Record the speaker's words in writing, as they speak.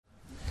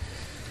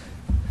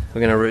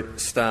We're going to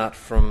start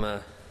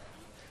from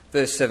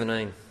verse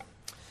 17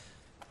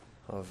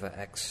 of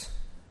Acts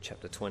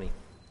chapter 20.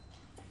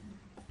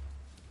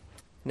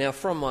 Now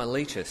from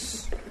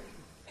Miletus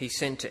he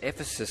sent to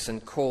Ephesus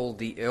and called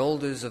the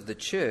elders of the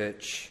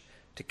church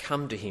to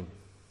come to him.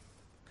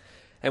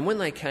 And when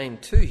they came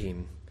to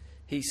him,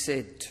 he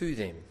said to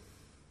them,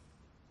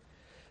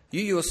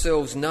 "You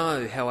yourselves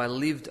know how I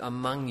lived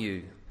among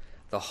you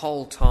the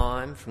whole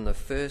time from the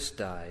first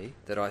day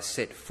that I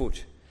set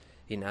foot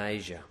in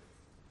Asia,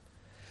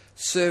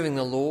 serving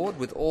the Lord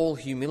with all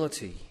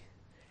humility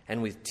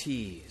and with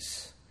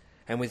tears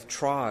and with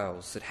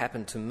trials that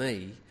happened to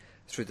me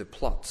through the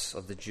plots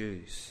of the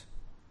Jews.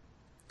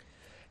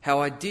 How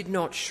I did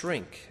not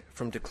shrink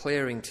from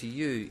declaring to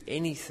you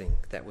anything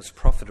that was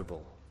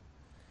profitable,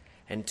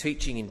 and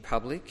teaching in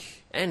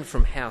public and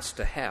from house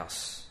to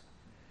house,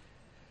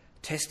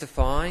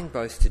 testifying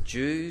both to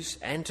Jews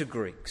and to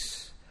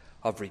Greeks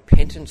of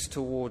repentance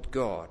toward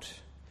God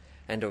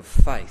and of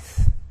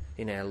faith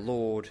in our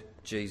Lord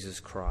Jesus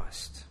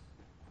Christ.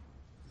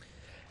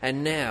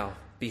 And now,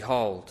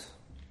 behold,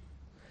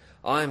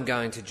 I am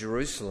going to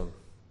Jerusalem,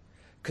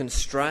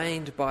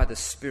 constrained by the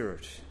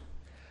Spirit,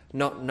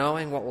 not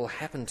knowing what will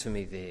happen to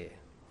me there,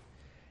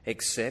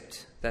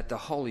 except that the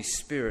Holy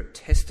Spirit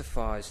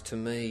testifies to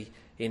me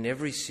in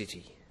every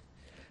city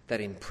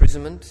that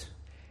imprisonment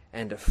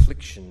and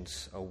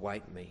afflictions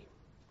await me.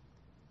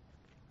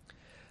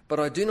 But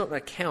I do not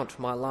account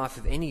my life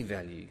of any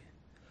value,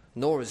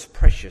 nor as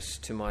precious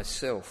to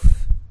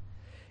myself,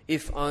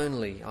 if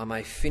only I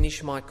may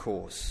finish my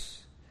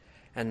course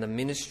and the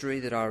ministry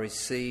that I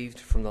received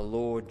from the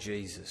Lord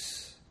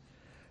Jesus,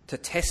 to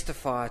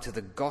testify to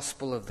the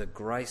gospel of the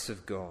grace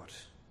of God.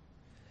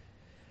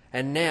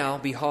 And now,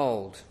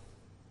 behold,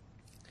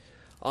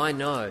 I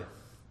know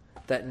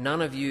that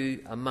none of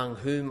you among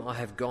whom I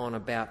have gone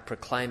about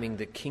proclaiming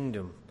the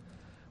kingdom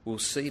will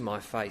see my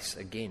face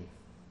again.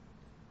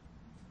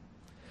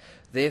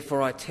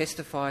 Therefore I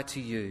testify to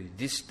you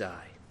this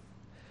day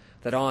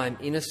that I am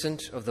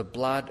innocent of the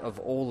blood of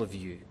all of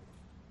you.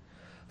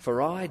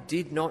 For I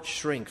did not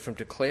shrink from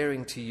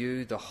declaring to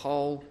you the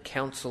whole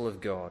counsel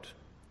of God.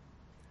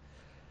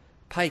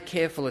 Pay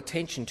careful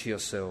attention to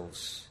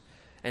yourselves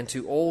and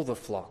to all the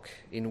flock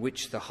in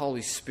which the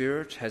Holy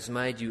Spirit has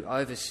made you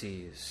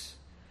overseers,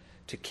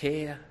 to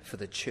care for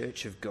the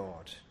church of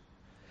God,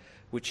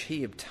 which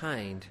he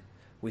obtained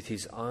with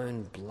his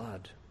own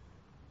blood.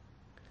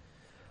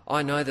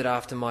 I know that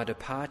after my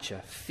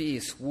departure,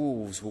 fierce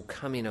wolves will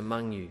come in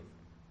among you,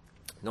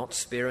 not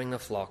sparing the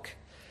flock,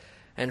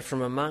 and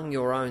from among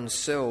your own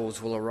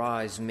selves will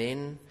arise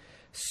men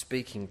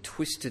speaking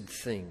twisted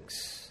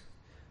things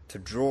to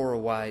draw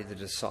away the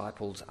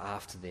disciples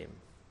after them.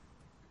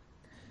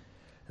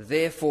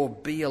 Therefore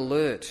be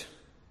alert,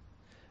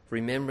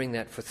 remembering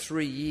that for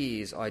 3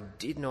 years I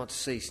did not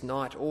cease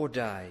night or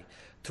day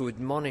to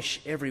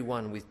admonish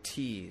everyone with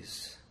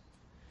tears.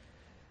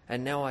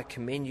 And now I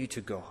commend you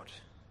to God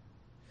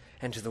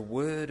and to the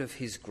word of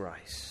his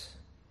grace,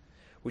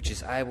 which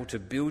is able to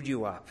build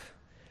you up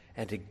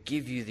and to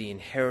give you the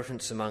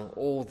inheritance among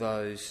all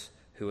those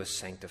who are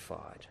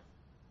sanctified.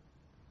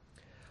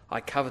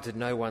 I coveted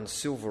no one's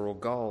silver or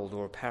gold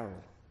or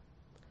apparel.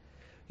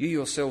 You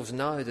yourselves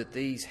know that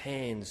these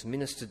hands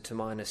ministered to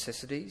my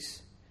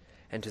necessities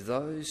and to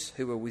those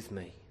who were with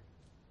me.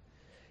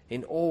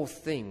 In all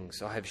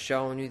things I have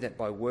shown you that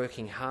by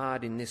working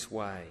hard in this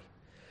way,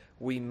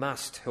 we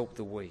must help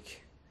the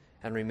weak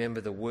and remember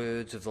the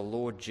words of the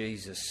Lord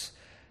Jesus,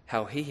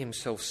 how he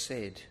himself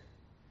said,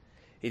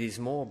 "It is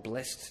more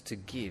blessed to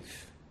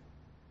give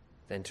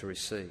than to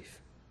receive."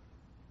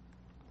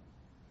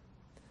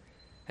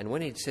 And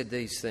when he had said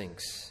these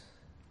things,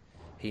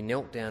 he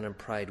knelt down and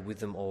prayed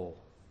with them all.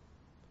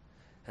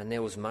 And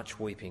there was much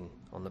weeping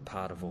on the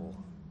part of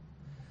all.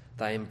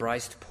 They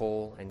embraced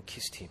Paul and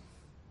kissed him,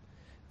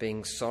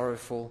 being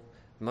sorrowful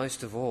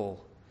most of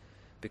all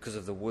because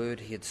of the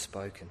word he had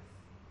spoken,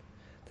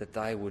 that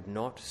they would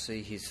not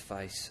see his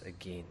face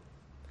again.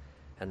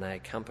 And they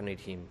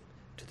accompanied him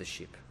to the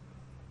ship.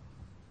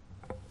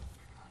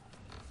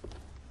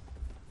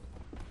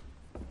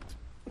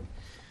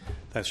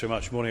 Thanks very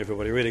much. Morning,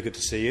 everybody. Really good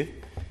to see you.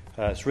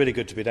 It's really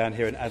good to be down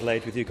here in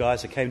Adelaide with you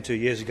guys. I came 2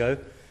 years ago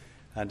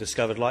and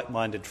discovered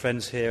like-minded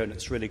friends here, and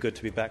it's really good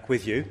to be back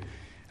with you,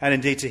 and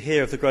indeed to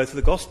hear of the growth of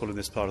the gospel in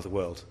this part of the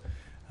world.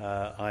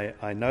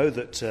 I know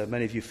that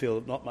many of you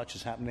feel not much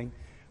is happening,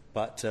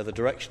 but the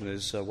direction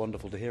is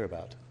wonderful to hear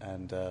about,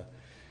 and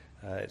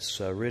it's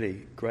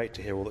really great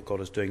to hear all that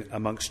God is doing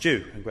amongst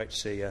you, and great to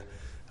see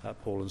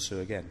Paul and Sue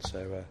again,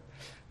 so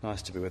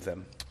nice to be with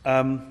them.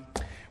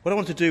 What I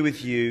want to do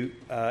with you,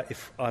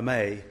 if I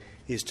may,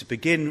 is to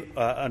begin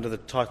under the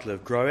title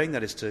of growing,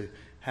 that is to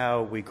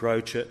how we grow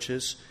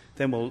churches.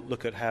 Then we'll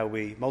look at how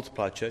we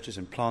multiply churches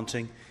in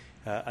planting,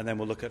 and then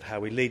we'll look at how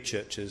we lead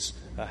churches,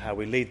 how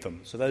we lead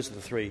them. So those are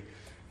the three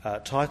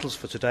titles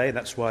for today, and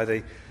that's why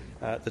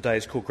the day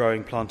is called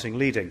Growing, Planting,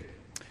 Leading.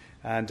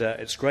 And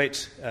it's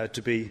great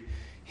to be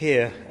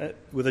here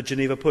with a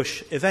Geneva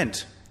Push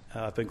event.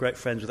 I've been great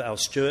friends with Al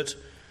Stewart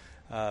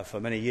for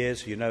many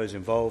years, who you know is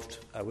involved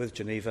with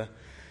Geneva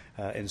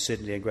in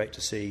Sydney, and great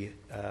to see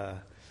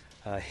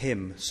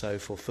him so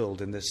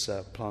fulfilled in this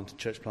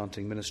church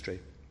planting ministry.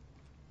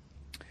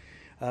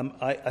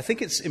 I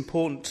think it's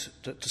important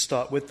to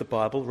start with the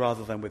Bible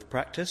rather than with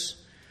practice.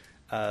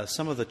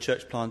 Some of the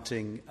church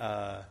planting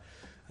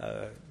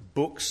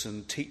books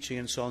and teaching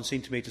and so on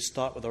seem to me to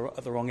start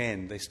at the wrong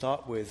end. They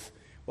start with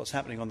what's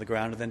happening on the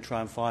ground and then try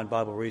and find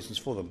Bible reasons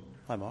for them.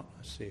 Hi, Mark.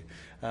 I see you.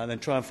 And then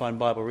try and find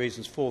Bible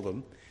reasons for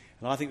them.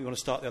 And I think we want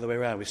to start the other way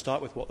around. We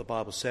start with what the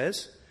Bible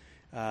says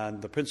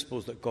and the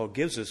principles that God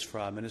gives us for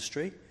our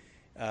ministry,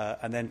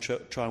 and then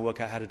try and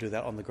work out how to do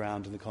that on the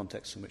ground in the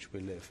context in which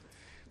we live.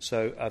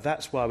 So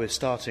that's why we're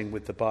starting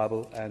with the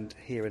Bible and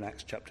here in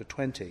Acts chapter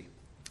 20.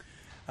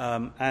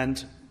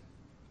 And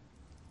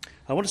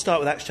I want to start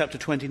with Acts chapter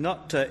 20.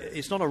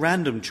 It's not a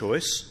random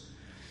choice.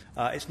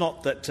 It's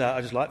not that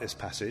I just like this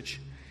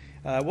passage.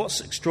 What's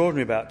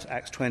extraordinary about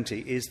Acts 20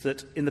 is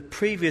that in the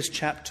previous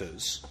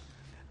chapters,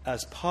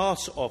 as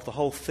part of the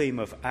whole theme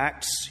of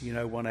Acts,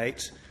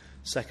 1:8,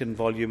 second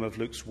volume of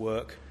Luke's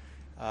work,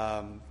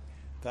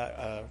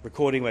 that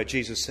recording where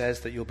Jesus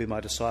says that you'll be my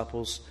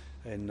disciples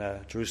in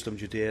Jerusalem,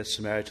 Judea,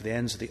 Samaria, to the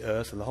ends of the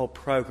earth, and the whole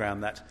program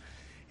that,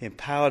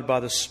 empowered by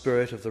the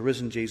Spirit of the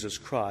risen Jesus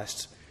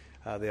Christ,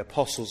 the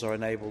apostles are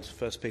enabled,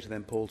 1 Peter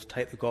then Paul, to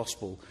take the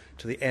gospel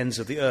to the ends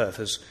of the earth,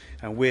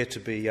 and we're to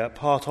be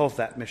part of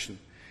that mission.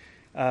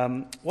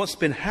 What's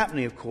been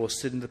happening, of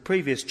course, in the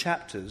previous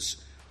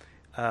chapters,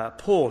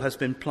 Paul has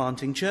been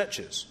planting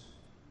churches.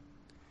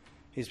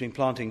 He's been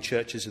planting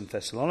churches in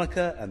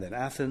Thessalonica, and then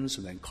Athens,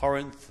 and then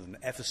Corinth, and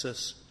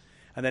Ephesus.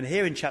 And then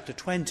here in chapter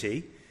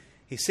 20,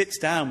 he sits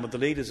down with the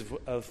leaders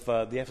of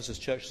the Ephesus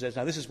church and says,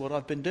 now this is what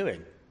I've been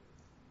doing.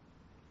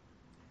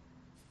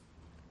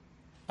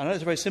 I know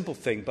it's a very simple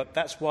thing, but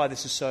that's why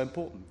this is so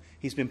important.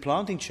 He's been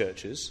planting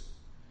churches,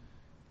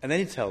 and then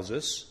he tells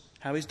us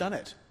how he's done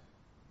it.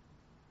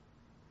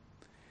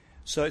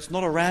 So it's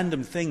not a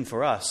random thing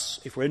for us,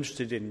 if we're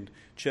interested in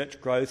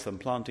church growth and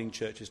planting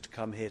churches, to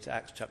come here to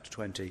Acts chapter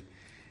 20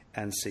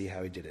 and see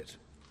how he did it.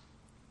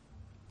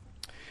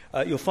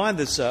 You'll find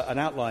there's an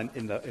outline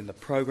in the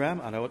programme,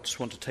 and I just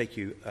want to take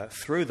you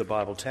through the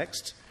Bible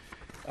text.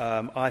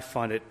 I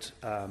find it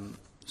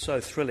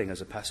so thrilling as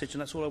a passage,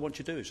 and that's all I want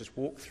you to do, is just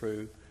walk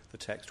through the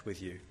text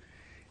with you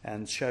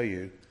and show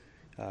you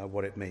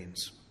what it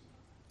means.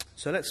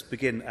 So let's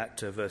begin at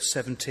verse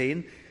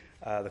 17.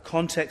 The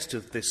context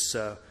of this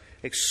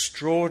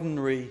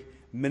extraordinary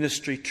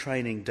ministry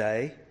training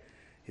day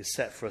is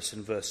set for us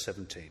in verse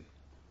 17.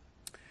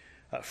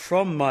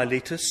 From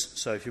Miletus,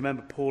 so if you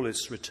remember, Paul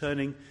is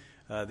returning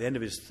at the end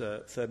of his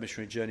third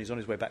missionary journey. He's on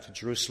his way back to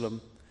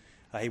Jerusalem.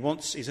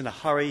 He's in a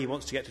hurry. He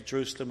wants to get to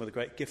Jerusalem with a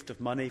great gift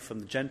of money from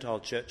the Gentile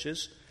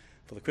churches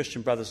for the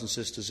Christian brothers and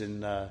sisters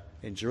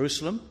in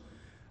Jerusalem.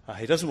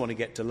 He doesn't want to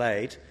get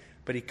delayed,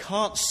 but he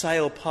can't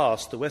sail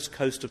past the west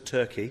coast of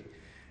Turkey,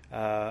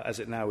 as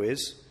it now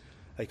is.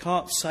 He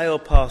can't sail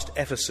past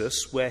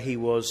Ephesus, where he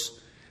was,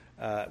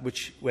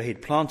 where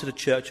he'd planted a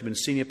church and been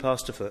senior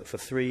pastor for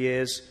 3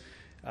 years.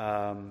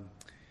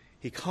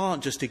 He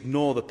can't just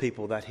ignore the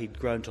people that he'd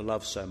grown to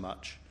love so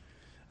much,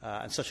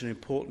 and such an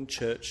important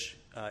church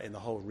in the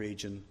whole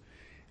region.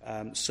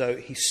 So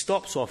he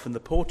stops off in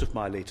the port of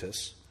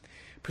Miletus.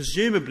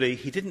 Presumably,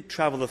 he didn't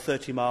travel the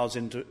 30 miles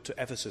into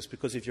Ephesus,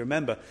 because if you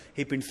remember,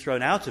 he'd been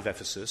thrown out of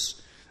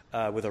Ephesus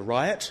with a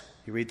riot.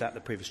 You read that in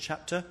the previous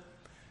chapter.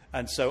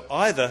 And so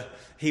either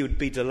he would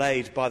be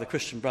delayed by the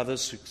Christian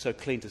brothers who are so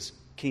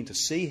keen to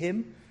see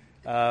him,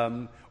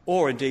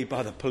 or indeed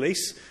by the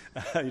police,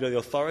 the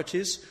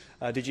authorities.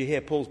 Did you hear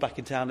Paul's back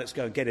in town? Let's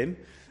go and get him.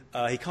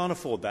 He can't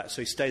afford that,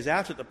 so he stays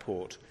out at the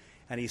port,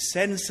 and he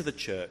sends to the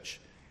church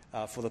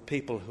for the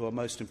people who are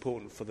most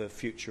important for the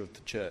future of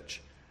the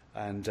church.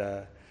 And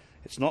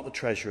it's not the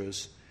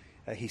treasurers.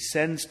 He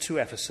sends to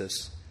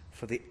Ephesus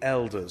for the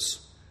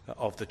elders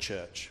of the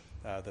church,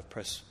 the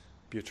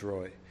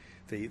presbyteroi,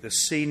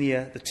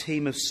 the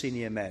team of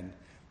senior men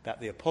that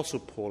the Apostle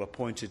Paul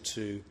appointed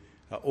to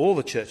all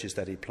the churches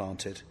that he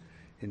planted.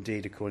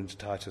 Indeed, according to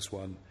Titus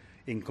 1,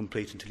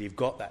 incomplete until you've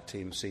got that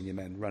team of senior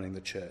men running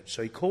the church.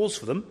 So he calls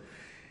for them.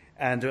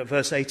 And at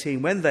verse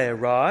 18, when they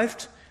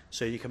arrived,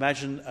 so you can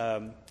imagine,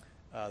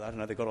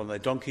 they got on their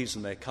donkeys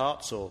and their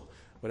carts or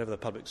whatever the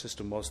public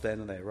system was then,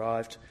 and they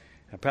arrived.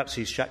 And perhaps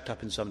he's shacked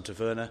up in some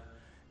taverna,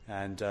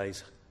 and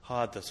he's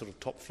hired the sort of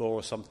top floor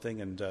or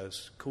something, and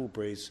it's a cool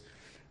breeze.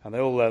 And they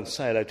all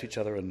say hello to each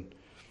other and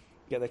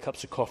get their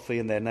cups of coffee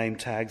and their name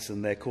tags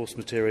and their course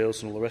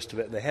materials and all the rest of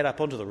it. They head up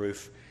onto the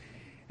roof,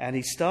 and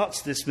he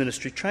starts this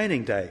ministry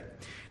training day.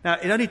 Now,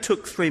 it only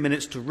took 3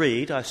 minutes to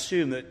read. I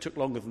assume that it took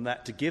longer than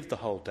that to give the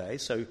whole day.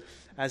 So,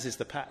 as is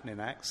the pattern in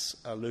Acts,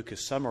 Luke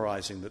is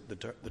summarising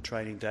the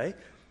training day.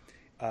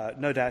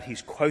 No doubt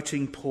he's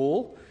quoting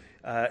Paul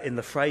in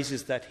the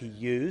phrases that he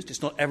used.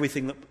 It's not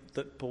everything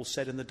that Paul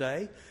said in the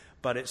day,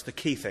 but it's the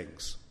key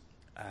things.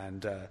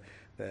 And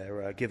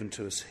they're given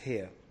to us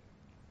here.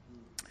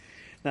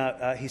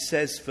 Now, he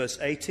says, verse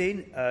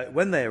 18,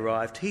 when they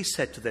arrived, he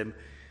said to them,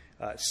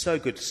 it's so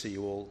good to see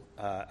you all.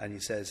 And he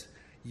says,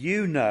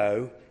 you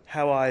know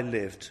how I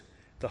lived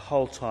the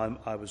whole time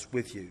I was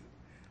with you,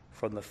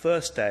 from the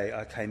first day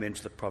I came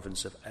into the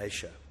province of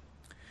Asia.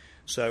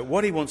 So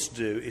what he wants to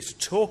do is to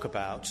talk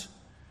about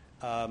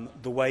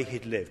the way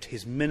he'd lived,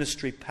 his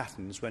ministry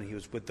patterns when he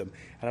was with them.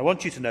 And I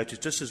want you to notice,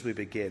 just as we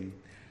begin,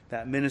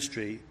 that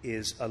ministry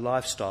is a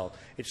lifestyle.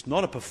 It's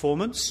not a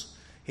performance.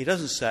 He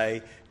doesn't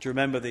say, do you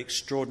remember the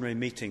extraordinary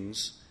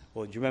meetings,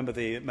 or do you remember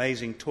the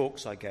amazing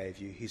talks I gave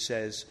you? He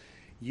says,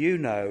 you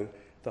know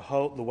the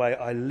way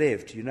I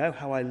lived. You know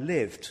how I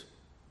lived.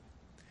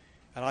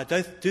 And I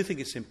do think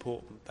it's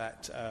important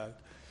that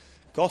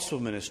gospel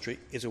ministry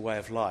is a way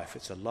of life.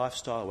 It's a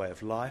lifestyle, a way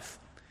of life,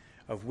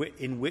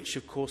 in which,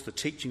 of course, the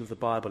teaching of the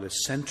Bible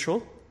is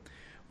central,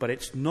 but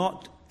it's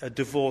not a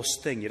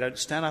divorced thing. You don't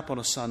stand up on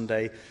a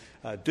Sunday,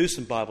 do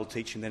some Bible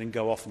teaching, then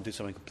go off and do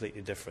something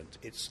completely different.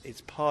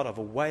 It's part of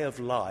a way of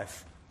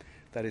life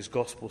that is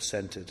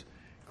gospel-centred,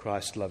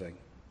 Christ-loving.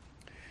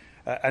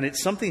 And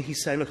it's something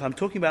he's saying, look, I'm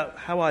talking about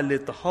how I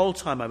lived the whole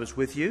time I was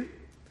with you.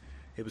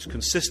 It was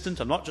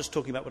consistent. I'm not just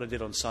talking about what I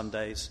did on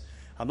Sundays.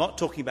 I'm not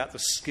talking about the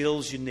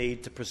skills you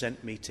need to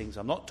present meetings.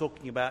 I'm not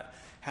talking about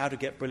how to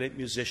get brilliant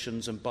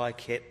musicians and buy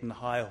kit and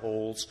hire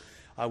halls.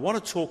 I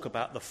want to talk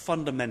about the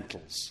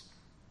fundamentals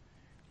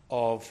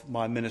of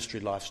my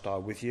ministry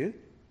lifestyle with you.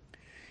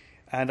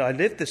 And I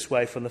lived this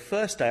way from the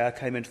first day I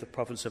came into the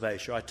province of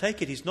Asia. I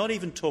take it he's not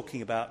even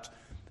talking about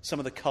some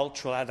of the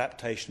cultural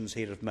adaptations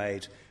he'd have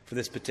made for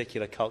this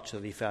particular culture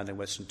that he found in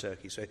Western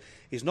Turkey. So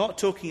he's not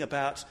talking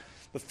about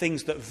the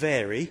things that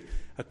vary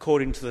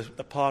according to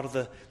the part of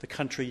the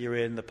country you're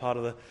in, the part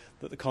of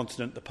the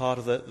continent, the part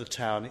of the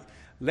town.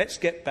 Let's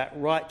get back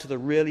right to the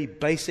really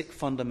basic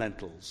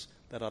fundamentals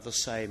that are the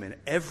same in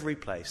every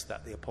place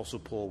that the Apostle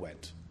Paul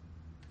went.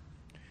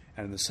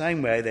 And in the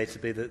same way, they're to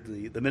be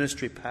the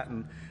ministry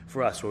pattern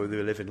for us, whether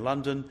we live in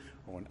London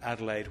or in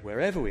Adelaide,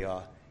 wherever we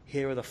are,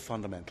 here are the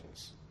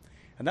fundamentals.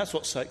 And that's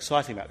what's so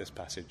exciting about this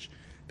passage,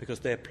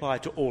 because they apply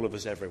to all of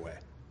us everywhere,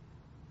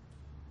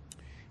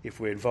 if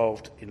we're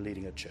involved in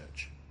leading a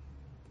church.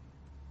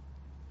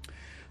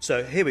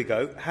 So here we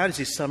go. How does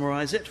he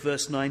summarise it?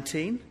 Verse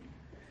 19,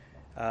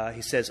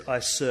 he says, I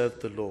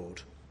served the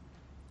Lord.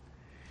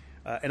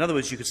 In other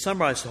words, you could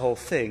summarise the whole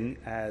thing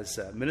as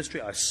ministry,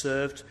 I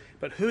served.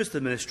 But who is the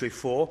ministry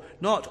for?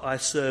 Not I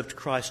served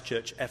Christ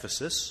Church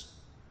Ephesus,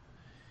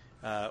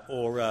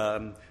 or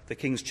the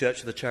King's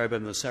Church of the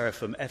Cherubim and the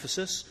Seraphim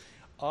Ephesus.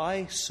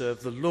 I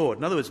serve the Lord.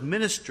 In other words,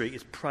 ministry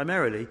is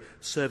primarily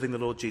serving the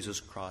Lord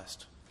Jesus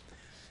Christ.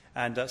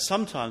 And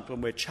sometimes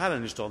when we're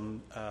challenged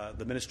on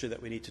the ministry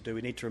that we need to do,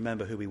 we need to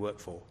remember who we work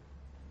for.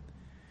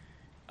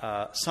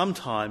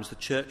 Sometimes the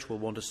church will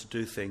want us to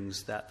do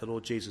things that the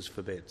Lord Jesus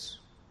forbids.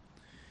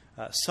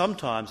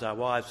 Sometimes our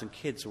wives and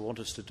kids will want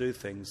us to do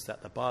things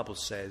that the Bible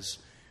says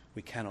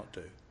we cannot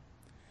do.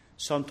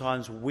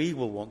 Sometimes we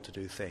will want to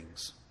do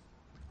things,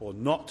 or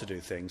not to do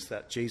things,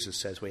 that Jesus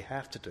says we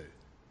have to do.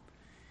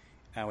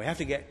 And we have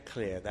to get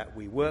clear that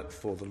we work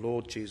for the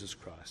Lord Jesus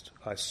Christ.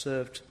 I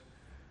served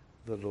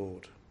the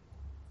Lord.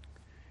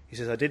 He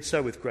says, I did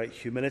so with great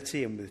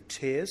humility and with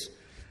tears.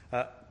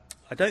 I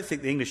don't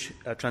think the English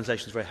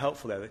translation is very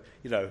helpful there.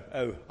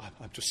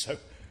 I'm just so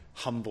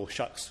humble,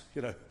 shucks,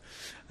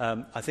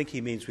 I think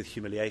he means with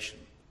humiliation.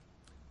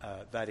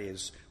 That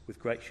is, with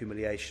great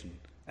humiliation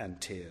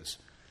and tears.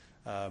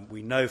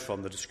 We know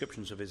from the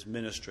descriptions of his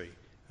ministry,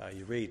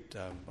 you read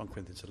 1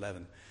 Corinthians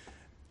 11,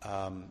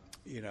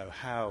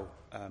 how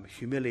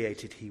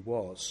humiliated he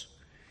was.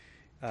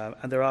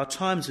 And there are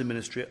times in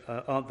ministry,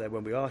 aren't there,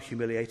 when we are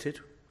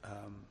humiliated.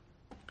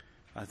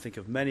 I think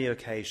of many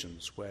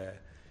occasions where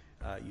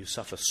you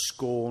suffer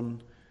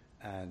scorn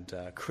and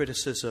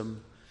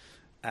criticism,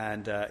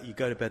 and you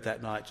go to bed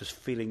that night just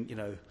feeling,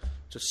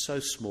 just so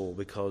small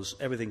because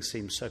everything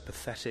seems so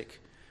pathetic.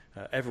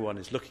 Everyone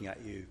is looking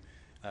at you,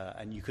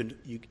 and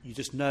you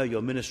just know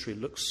your ministry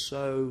looks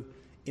so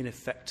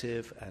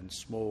ineffective and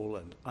small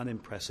and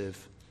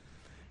unimpressive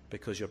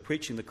because you're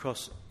preaching the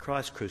cross,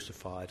 Christ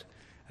crucified,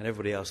 and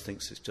everybody else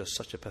thinks it's just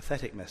such a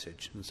pathetic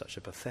message and such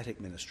a pathetic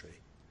ministry,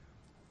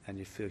 and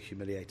you feel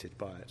humiliated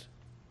by it.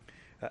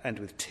 And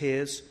with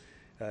tears,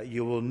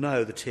 you will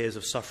know the tears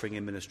of suffering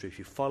in ministry. If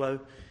you follow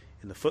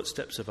in the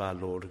footsteps of our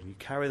Lord and you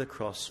carry the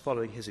cross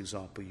following his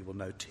example, you will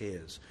know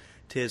tears.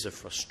 Tears of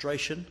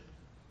frustration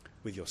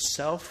with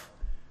yourself,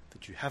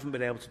 that you haven't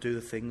been able to do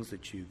the things,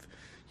 that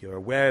you're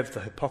aware of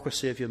the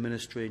hypocrisy of your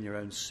ministry and your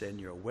own sin.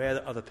 You're aware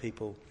that other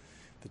people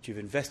that you've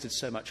invested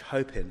so much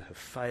hope in have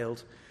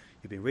failed.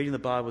 You've been reading the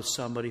Bible with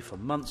somebody for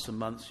months and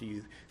months.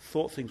 You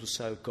thought things were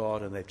so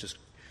God and they've just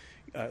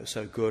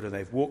so good, and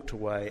they've walked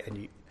away.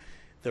 And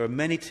there are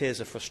many tears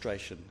of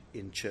frustration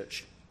in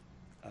church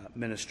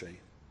ministry.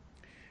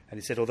 And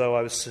he said, although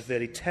I was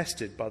severely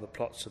tested by the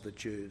plots of the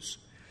Jews.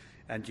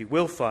 And you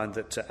will find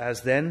that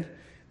as then,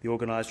 the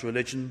organised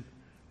religion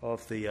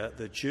of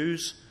the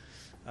Jews,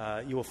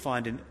 you will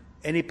find in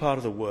any part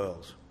of the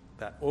world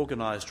that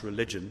organised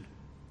religion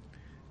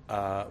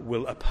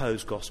will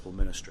oppose gospel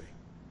ministry.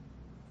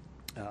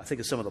 I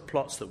think of some of the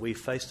plots that we've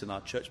faced in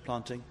our church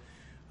planting.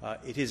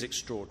 It is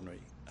extraordinary.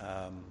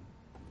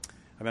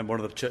 remember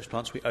one of the church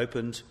plants we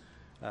opened,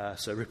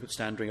 Sir Rupert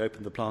Standring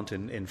opened the plant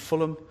in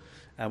Fulham,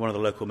 and one of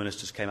the local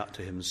ministers came up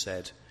to him and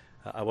said,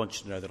 I want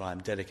you to know that I am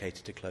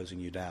dedicated to closing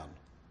you down.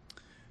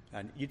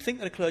 And you'd think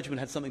that a clergyman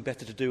had something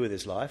better to do with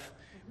his life,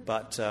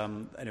 but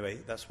anyway,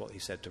 that's what he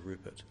said to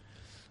Rupert.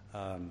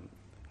 I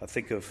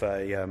think of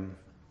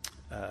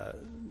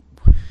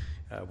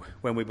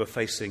when we were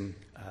facing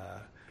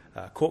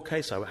a court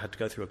case. I had to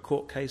go through a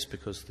court case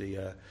because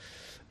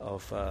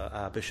of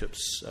our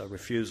bishop's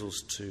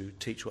refusals to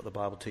teach what the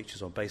Bible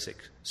teaches on basic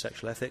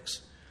sexual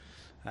ethics.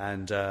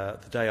 And the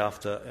day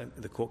after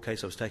the court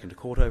case, I was taken to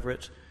court over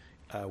it.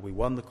 We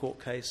won the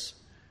court case,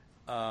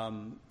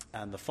 and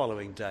the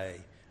following day,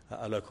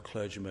 a local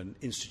clergyman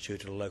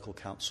instituted a local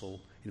council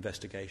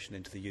investigation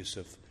into the use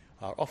of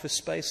our office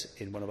space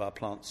in one of our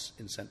plants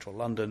in central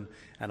London,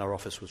 and our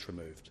office was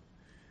removed.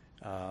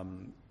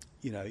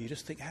 You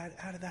just think,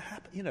 how did that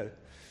happen?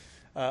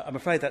 I'm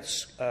afraid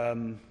that's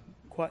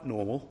quite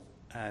normal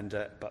and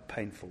but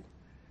painful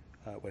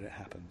when it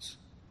happens.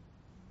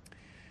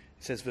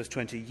 It says, verse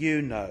 20,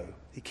 you know.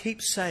 He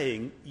keeps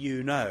saying,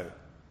 you know.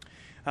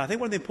 And I think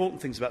one of the important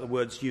things about the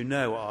words you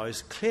know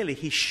is clearly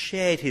he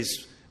shared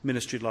his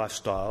ministry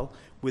lifestyle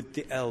with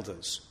the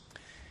elders.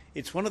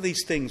 It's one of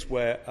these things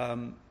where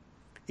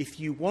if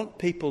you want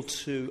people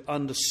to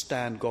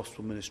understand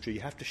gospel ministry,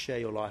 you have to share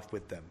your life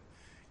with them.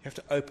 You have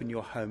to open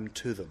your home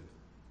to them.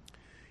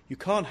 You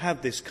can't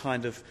have this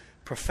kind of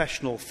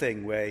professional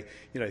thing where,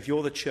 if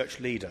you're the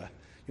church leader,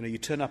 you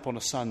turn up on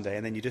a Sunday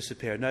and then you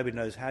disappear and nobody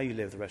knows how you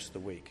live the rest of the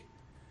week.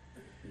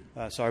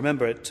 So I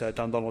remember at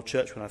Dundonald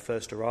Church when I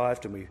first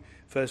arrived and we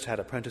first had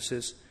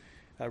apprentices,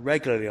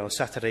 regularly on a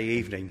Saturday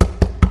evening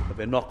there'd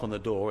be a knock on the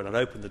door and I'd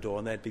open the door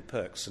and there'd be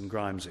Perks and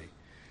Grimesy.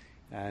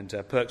 And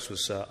Perks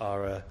was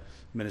our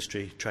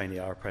ministry trainee,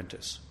 our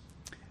apprentice.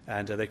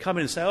 And they'd come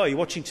in and say, you're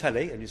watching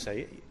telly? And you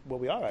say, well,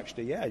 we are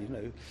actually, yeah,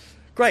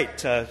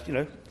 Great, is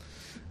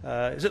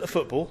it the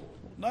football?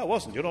 No, it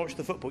wasn't. You're not watching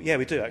the football? Yeah,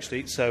 we do,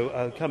 actually.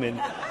 So come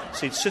in.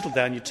 So you'd settle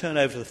down, you'd turn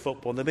over to the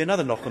football, and there'd be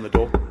another knock on the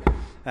door,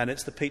 and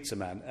it's the pizza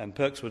man. And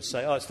Perks would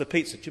say, it's the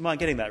pizza. Do you mind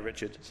getting that,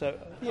 Richard? So,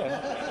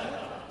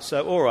 yeah.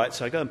 So, all right.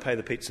 So I go and pay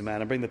the pizza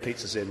man and bring the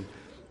pizzas in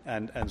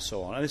and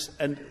so on.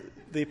 And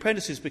the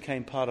apprentices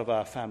became part of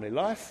our family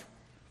life.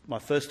 My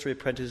first 3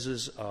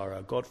 apprentices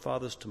are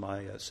godfathers to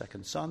my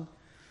second son.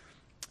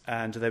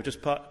 And they were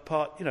just part,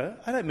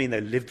 I don't mean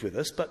they lived with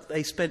us, but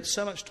they spent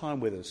so much time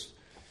with us.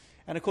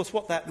 And, of course,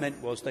 what that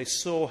meant was they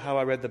saw how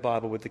I read the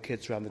Bible with the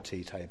kids around the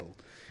tea table.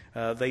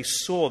 They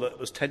saw that there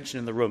was tension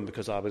in the room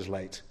because I was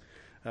late.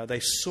 They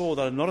saw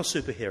that I'm not a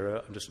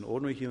superhero, I'm just an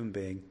ordinary human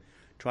being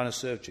trying to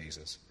serve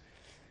Jesus.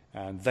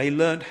 And they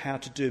learned how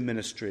to do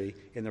ministry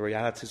in the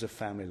realities of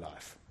family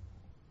life.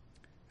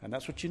 And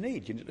that's what you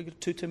need. You look at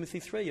 2 Timothy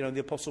 3,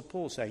 the Apostle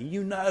Paul saying,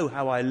 you know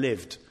how I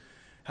lived,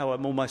 how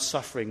I'm all my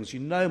sufferings, you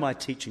know my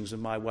teachings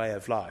and my way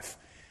of life.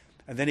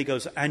 And then he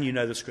goes, and you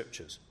know the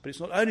Scriptures. But it's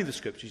not only the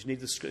Scriptures, you need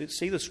to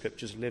see the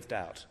Scriptures lived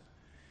out.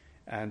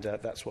 And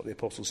that's what the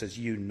Apostle says,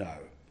 you know.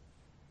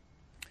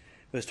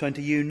 Verse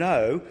 20, you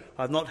know,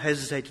 I've not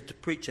hesitated to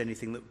preach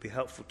anything that would be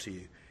helpful to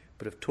you,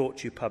 but have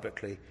taught you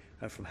publicly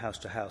and from house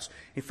to house.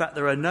 In fact,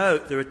 there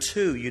are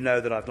 2 you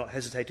know that I've not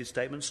hesitated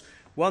statements.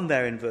 One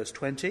there in verse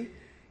 20,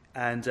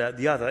 and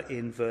the other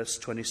in verse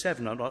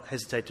 27. I've not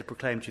hesitated to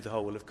proclaim to you the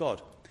whole will of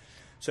God.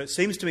 So it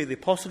seems to me the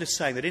Apostle is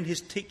saying that in his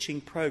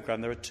teaching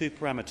program there are 2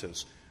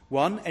 parameters.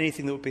 1,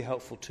 anything that would be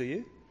helpful to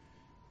you.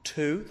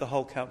 2, the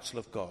whole counsel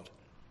of God.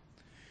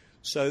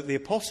 So the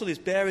Apostle is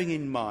bearing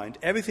in mind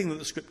everything that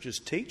the Scriptures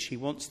teach. He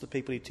wants the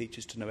people he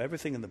teaches to know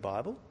everything in the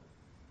Bible.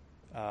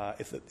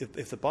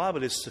 If the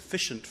Bible is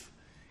sufficient,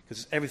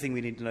 because it's everything we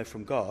need to know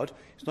from God,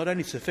 it's not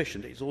only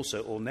sufficient, it's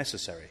also all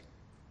necessary.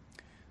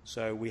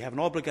 So we have an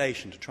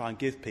obligation to try and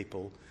give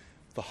people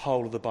the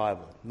whole of the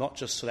Bible, not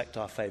just select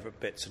our favourite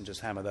bits and just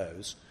hammer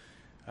those.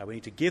 We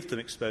need to give them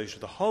exposure to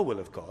the whole will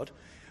of God.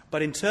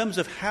 But in terms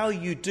of how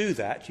you do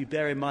that, you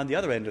bear in mind the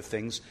other end of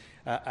things,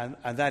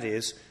 and that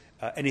is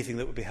anything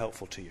that would be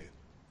helpful to you.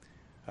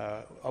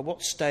 At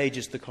what stage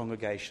is the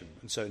congregation?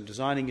 And so in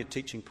designing your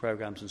teaching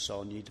programs and so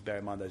on, you need to bear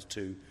in mind those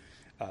 2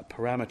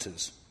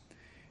 parameters.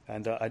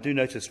 And I do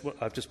notice,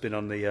 I've just been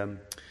on the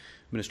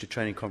ministry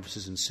training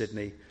conferences in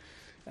Sydney,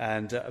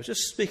 and I was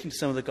just speaking to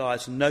some of the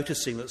guys and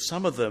noticing that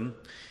some of them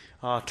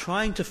are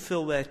trying to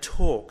fill their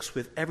talks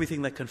with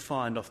everything they can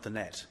find off the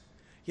net.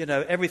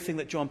 Everything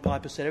that John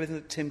Piper said, everything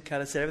that Tim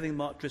Keller said, everything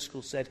Mark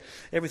Driscoll said,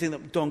 everything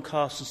that Don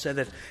Carson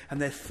said, and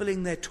they're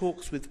filling their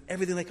talks with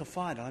everything they can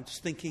find. And I'm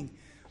just thinking,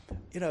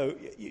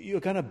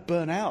 you're going to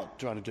burn out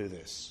trying to do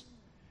this.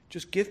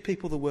 Just give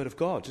people the Word of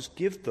God. Just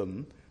give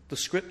them the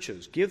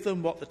Scriptures. Give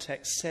them what the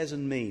text says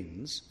and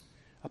means.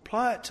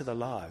 Apply it to their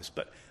lives.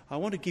 But I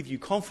want to give you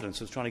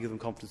confidence. I was trying to give them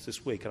confidence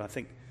this week, and I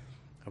think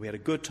we had a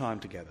good time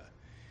together.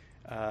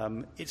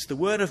 It's the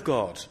Word of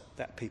God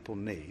that people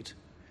need,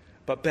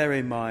 but bear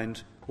in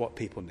mind what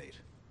people need.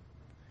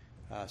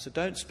 So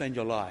don't spend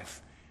your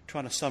life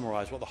trying to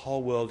summarise what the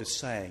whole world is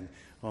saying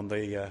on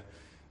the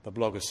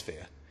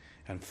blogosphere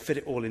and fit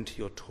it all into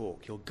your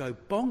talk. You'll go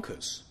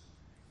bonkers.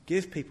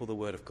 Give people the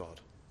Word of God.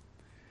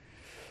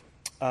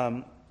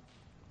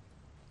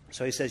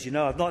 So he says,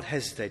 I've not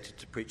hesitated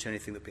to preach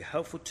anything that would be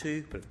helpful to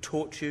you, but have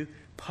taught you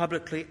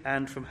publicly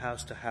and from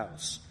house to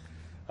house.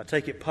 I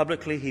take it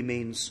publicly, he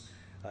means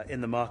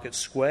in the market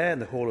square, in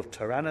the hall of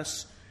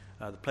Tyrannus,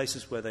 the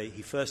places where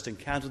he first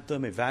encountered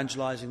them,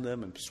 evangelizing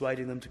them and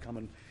persuading them to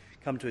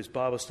come to his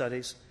Bible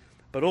studies,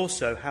 but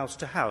also house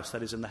to house,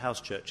 that is in the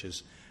house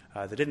churches.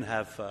 They didn't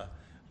have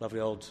lovely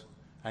old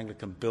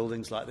Anglican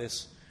buildings like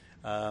this,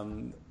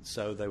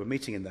 so they were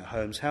meeting in their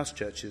homes, house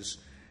churches,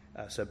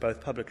 so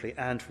both publicly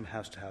and from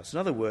house to house. In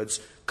other words,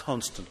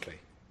 constantly.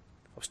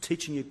 I was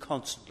teaching you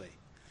constantly.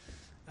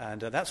 And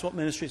that's what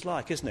ministry is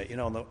like, isn't it?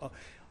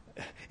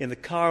 In the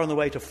car on the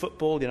way to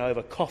football,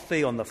 over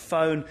coffee, on the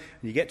phone, and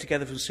you get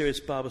together for a serious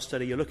Bible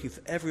study, you're looking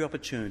for every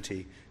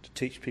opportunity to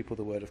teach people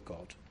the Word of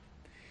God.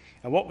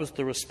 And what was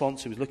the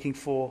response he was looking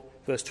for?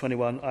 Verse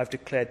 21, I've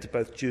declared to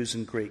both Jews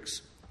and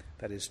Greeks,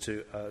 that is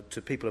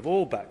to people of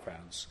all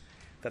backgrounds,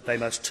 that they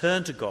must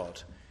turn to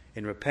God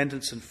in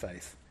repentance and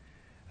faith,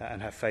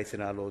 and have faith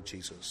in our Lord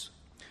Jesus.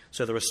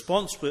 So the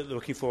response we're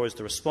looking for is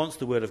the response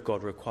the Word of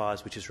God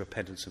requires, which is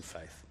repentance and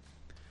faith.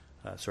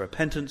 So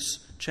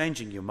repentance,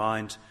 changing your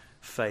mind,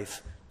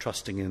 faith,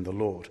 trusting in the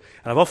Lord.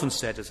 And I've often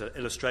said as an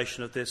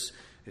illustration of this,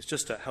 it's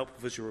just a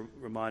helpful visual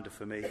reminder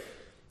for me,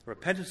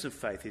 repentance and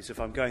faith is if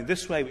I'm going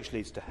this way which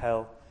leads to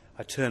hell,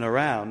 I turn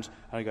around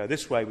and I go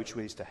this way which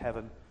leads to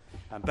heaven.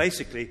 And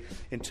basically,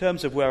 in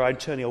terms of where I'm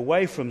turning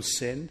away from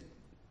sin,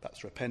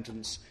 that's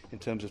repentance. In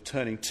terms of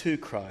turning to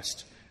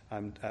Christ,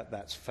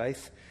 that's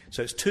faith.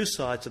 So it's two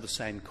sides of the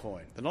same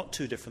coin. They're not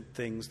two different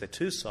things. They're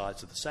two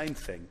sides of the same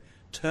thing,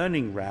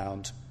 turning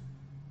round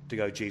to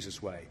go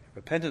Jesus' way.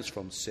 Repentance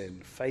from sin,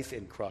 faith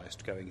in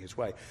Christ, going his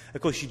way. Of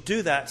course, you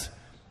do that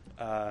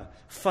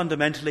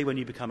fundamentally when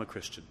you become a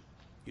Christian.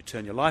 You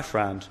turn your life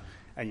round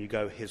and you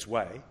go his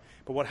way.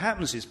 But what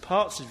happens is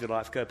parts of your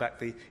life go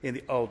back in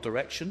the old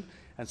direction.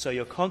 And so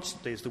you're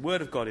constantly, as the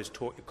Word of God is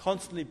taught, you're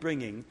constantly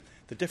bringing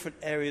the different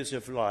areas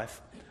of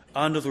life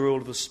under the rule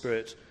of the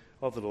Spirit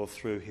of the Lord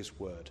through his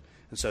Word.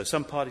 And so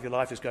some part of your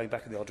life is going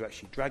back in the old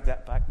direction. You drag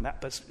that back,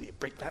 and you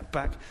bring that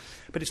back.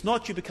 But it's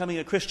not you becoming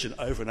a Christian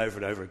over and over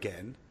and over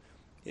again.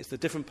 It's the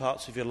different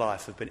parts of your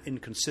life have been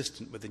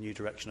inconsistent with the new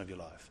direction of your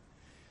life.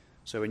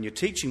 So when you're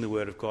teaching the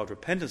Word of God,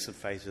 repentance and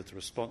faith is the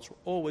response we're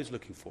always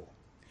looking for.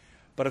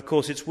 But of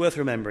course, it's worth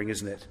remembering,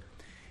 isn't it?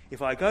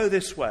 If I go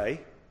this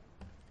way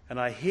and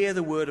I hear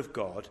the Word of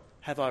God,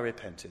 have I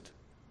repented?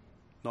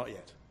 Not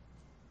yet.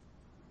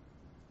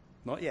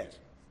 Not yet.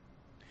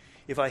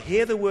 If I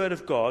hear the Word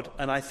of God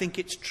and I think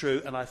it's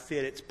true and I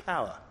feel its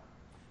power,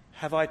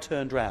 have I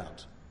turned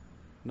round?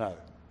 No.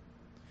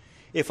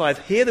 If I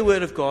hear the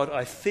Word of God,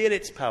 I feel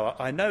its power,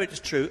 I know it's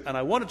true and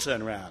I want to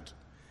turn round,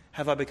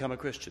 have I become a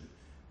Christian?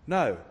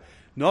 No.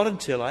 Not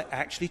until I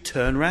actually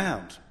turn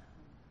round.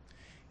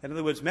 In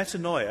other words,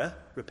 metanoia,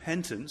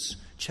 repentance,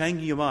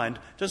 changing your mind,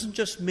 doesn't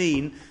just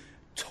mean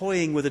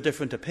toying with a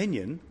different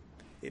opinion.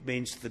 It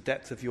means the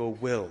depth of your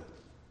will.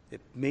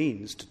 It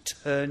means to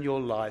turn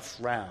your life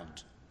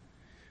round.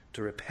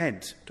 To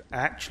repent, to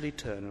actually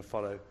turn and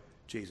follow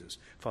Jesus.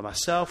 For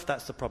myself,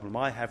 that's the problem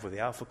I have with the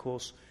Alpha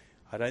Course.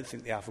 I don't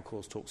think the Alpha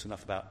Course talks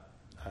enough about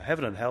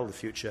heaven and hell, the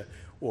future,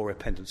 or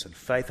repentance and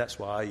faith. That's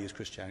why I use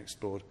Christianity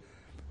Explored.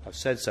 I've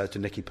said so to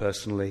Nicky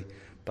personally,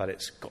 but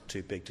it's got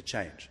too big to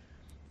change.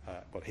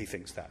 Well, he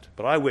thinks that.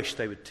 But I wish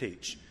they would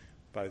teach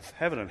both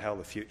heaven and hell,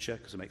 the future,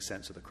 because it makes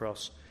sense of the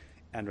cross,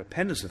 and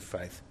repentance and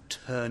faith,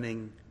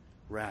 turning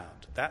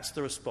round. That's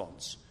the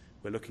response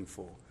we're looking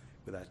for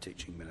with our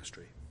teaching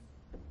ministry.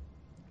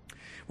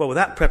 Well, with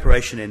that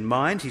preparation in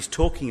mind, he's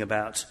talking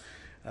about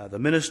the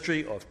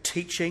ministry of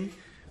teaching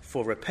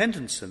for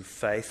repentance and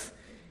faith.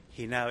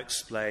 He now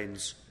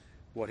explains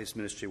what his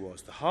ministry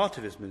was. The heart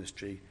of his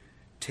ministry,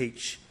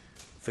 teach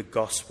the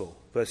gospel.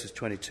 Verses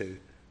 22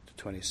 to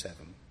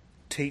 27.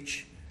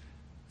 Teach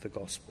the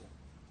gospel.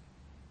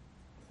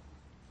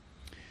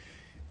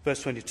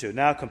 Verse 22,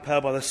 now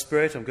compelled by the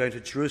Spirit, I'm going to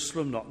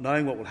Jerusalem, not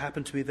knowing what will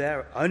happen to me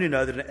there. I only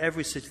know that in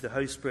every city the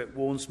Holy Spirit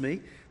warns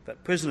me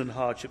that prison and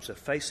hardships are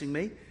facing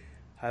me.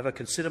 However,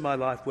 consider my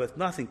life worth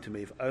nothing to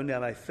me if only I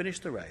may finish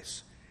the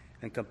race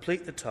and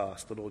complete the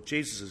task the Lord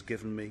Jesus has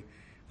given me,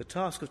 the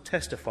task of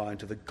testifying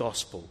to the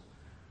gospel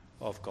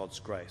of God's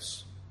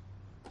grace.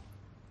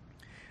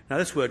 Now,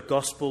 this word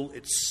gospel,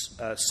 it's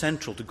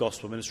central to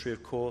gospel ministry,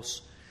 of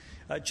course.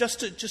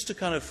 Just to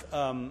kind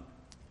of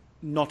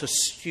not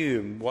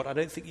assume what I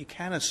don't think you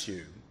can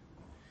assume.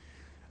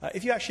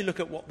 If you actually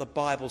look at what the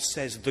Bible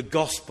says the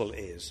gospel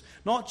is,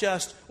 not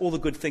just all the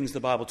good things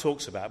the Bible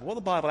talks about, but what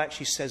the Bible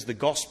actually says the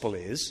gospel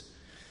is,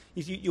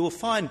 you will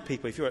find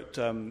people, if you're at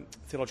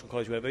theological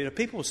college or whatever,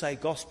 people will say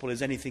gospel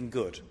is anything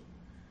good.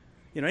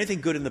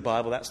 Anything good in the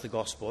Bible, that's the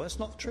gospel. That's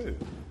not true.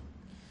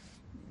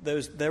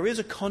 There is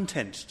a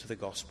content to the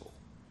gospel.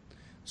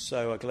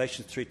 So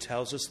Galatians 3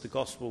 tells us the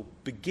gospel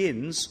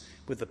begins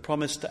with the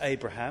promise to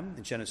Abraham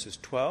in Genesis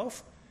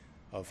 12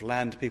 of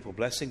land, people,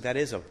 blessing. That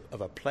is, of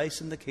a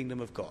place in the kingdom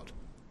of God.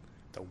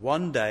 That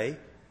one day,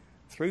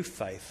 through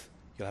faith,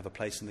 you'll have a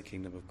place in the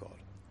kingdom of God.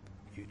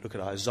 You look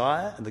at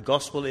Isaiah, and the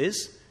gospel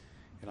is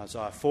in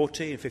Isaiah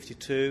 40 and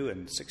 52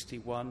 and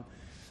 61,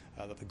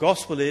 that the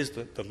gospel is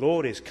that the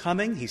Lord is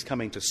coming. He's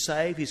coming to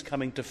save. He's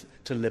coming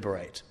to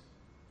liberate.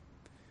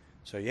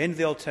 So at the end of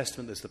the Old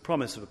Testament, there's the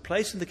promise of a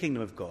place in the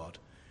kingdom of God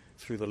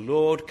through the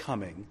Lord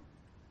coming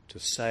to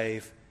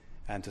save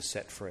and to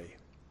set free.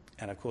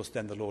 And of course,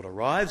 then the Lord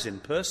arrives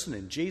in person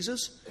in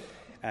Jesus,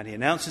 and he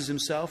announces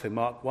himself in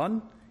Mark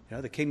 1.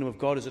 The kingdom of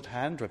God is at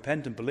hand.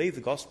 Repent and believe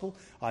the gospel.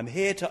 I'm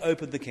here to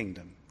open the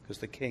kingdom because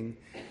the king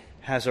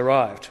has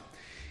arrived.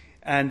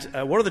 And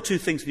what are the two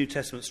things the New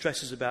Testament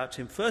stresses about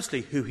him?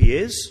 Firstly, who he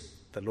is,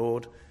 the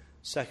Lord.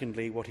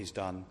 Secondly, what he's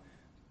done,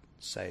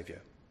 Saviour.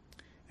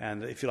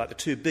 And if you like, the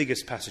two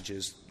biggest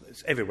passages,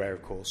 it's everywhere,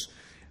 of course,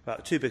 about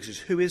the two passages.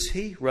 Who is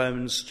he?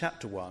 Romans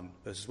chapter 1,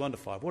 verses 1 to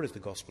 5. What is the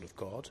gospel of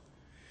God?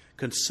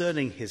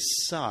 Concerning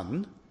his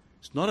Son,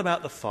 it's not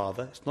about the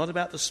Father, it's not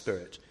about the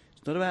Spirit,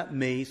 it's not about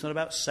me, it's not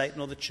about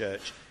Satan or the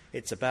church,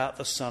 it's about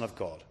the Son of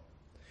God.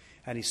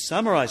 And he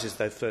summarises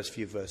those first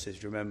few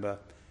verses, remember,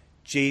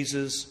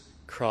 Jesus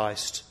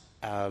Christ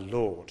our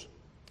Lord.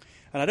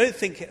 And I don't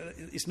think,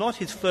 it's not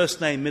his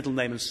first name, middle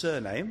name and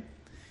surname,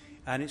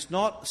 and it's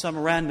not some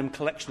random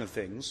collection of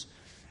things.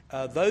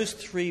 Those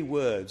three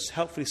words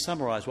helpfully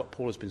summarise what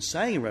Paul has been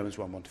saying in Romans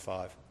 1, 1 to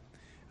 5.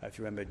 If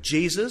you remember,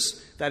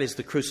 Jesus, that is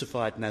the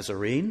crucified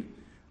Nazarene,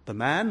 the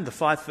man, the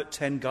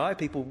 5'10" guy.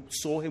 People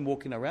saw him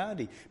walking around.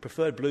 He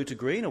preferred blue to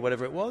green or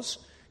whatever it was.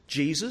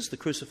 Jesus, the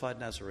crucified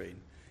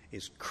Nazarene,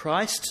 is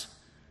Christ.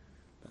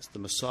 That's the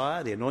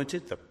Messiah, the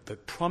anointed, the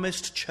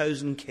promised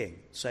chosen king,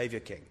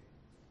 Saviour King.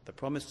 The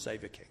promised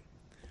Saviour King.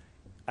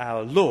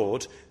 Our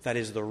Lord, that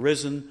is the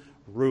risen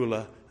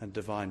ruler and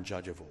divine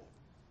judge of all.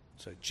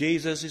 So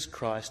Jesus is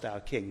Christ, our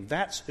King.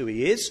 That's who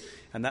he is,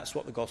 and that's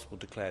what the gospel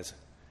declares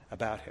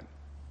about him.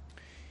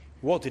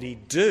 What did he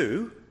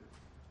do?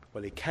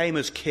 Well, he came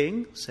as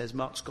king, says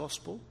Mark's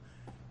gospel.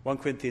 1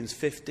 Corinthians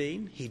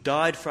 15, he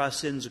died for our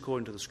sins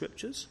according to the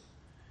scriptures.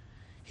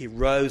 He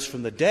rose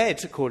from the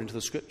dead according to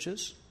the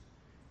scriptures.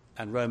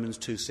 And Romans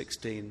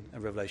 2:16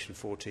 and Revelation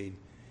 14,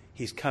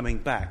 he's coming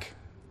back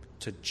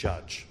to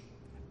judge.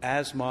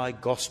 As my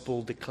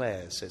gospel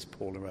declares, says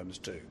Paul in Romans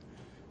 2.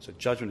 So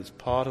judgment is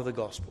part of the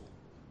gospel.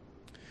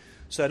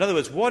 So in other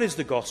words, what is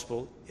the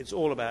gospel? It's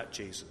all about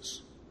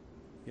Jesus.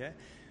 Yeah?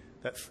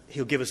 That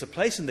he'll give us a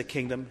place in the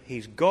kingdom.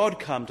 He's God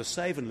come to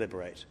save and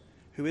liberate.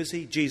 Who is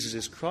he? Jesus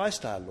is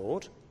Christ our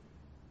Lord,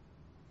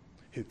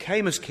 who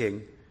came as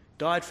king,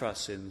 died for our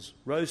sins,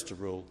 rose to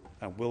rule,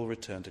 and will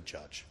return to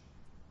judge.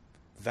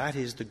 That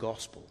is the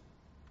gospel.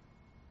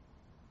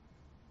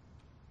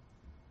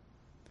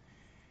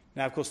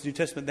 Now, of course, the New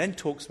Testament then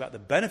talks about the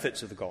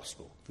benefits of the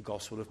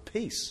gospel of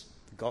peace,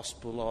 the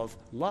gospel of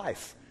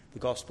life, the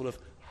gospel of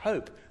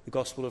hope, the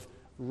gospel of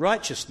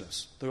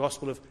righteousness, the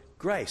gospel of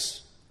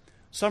grace.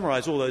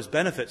 Summarise all those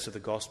benefits of the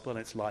gospel and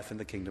its life in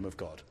the kingdom of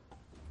God.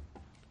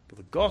 But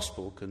the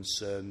gospel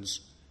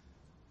concerns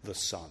the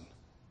Son,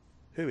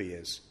 who he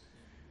is,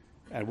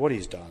 and what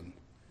he's done.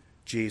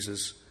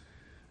 Jesus,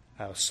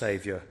 our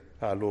Saviour,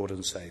 our Lord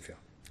and Saviour.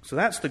 So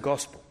that's the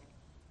gospel.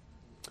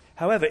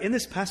 However, in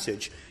this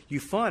passage, you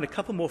find a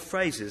couple more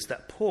phrases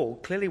that Paul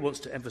clearly wants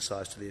to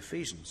emphasise to the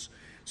Ephesians.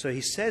 So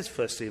he says,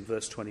 firstly, in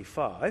verse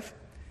 25,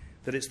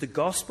 that it's the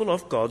gospel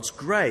of God's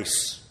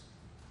grace.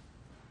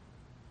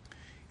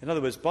 In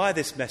other words, by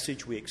this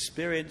message we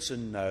experience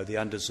and know the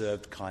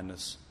undeserved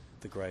kindness,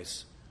 the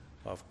grace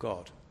of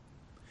God.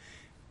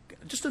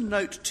 Just a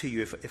note to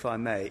you, if I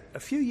may. A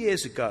few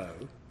years ago,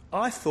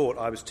 I thought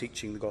I was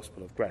teaching the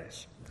gospel of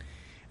grace.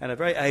 And a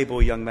very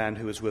able young man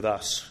who was with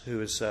us, who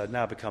has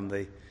now become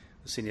the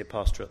senior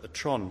pastor at the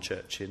Tron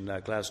Church in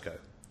Glasgow,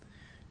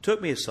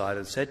 took me aside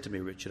and said to me,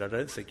 "Richard, I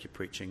don't think you're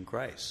preaching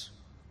grace."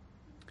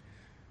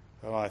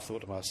 And I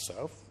thought to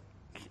myself,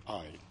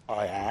 I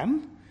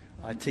am.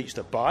 I teach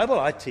the Bible,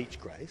 I teach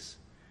grace.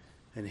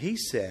 And he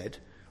said,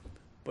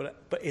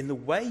 but in the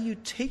way you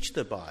teach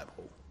the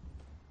Bible,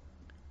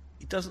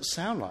 it doesn't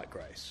sound like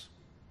grace.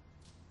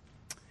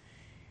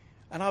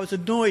 And I was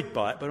annoyed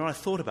by it, but when I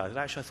thought about it,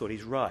 actually I thought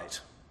he's right.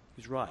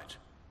 He's right.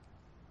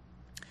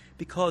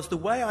 Because the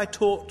way I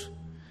taught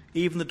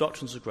even the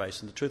doctrines of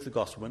grace and the truth of the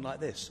gospel went like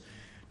this.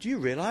 Do you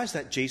realise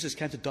that Jesus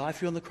came to die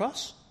for you on the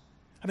cross?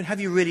 I mean, have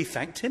you really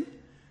thanked him?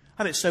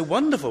 I mean, it's so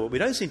wonderful, but we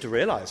don't seem to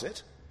realise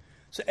it.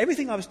 So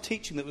everything I was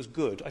teaching that was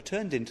good, I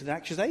turned into an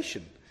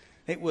accusation.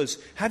 It was,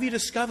 have you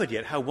discovered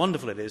yet how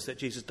wonderful it is that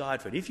Jesus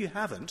died for you? If you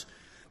haven't,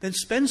 then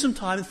spend some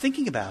time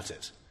thinking about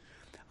it.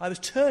 I was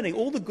turning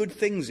all the good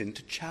things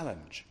into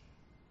challenge.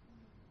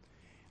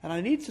 And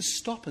I need to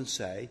stop and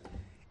say,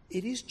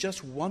 it is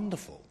just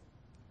wonderful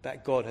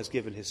that God has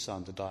given his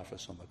Son to die for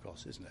us on the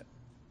cross, isn't it?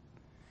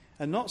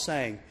 And not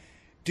saying,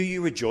 do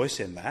you rejoice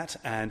in that?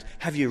 And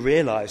have you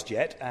realised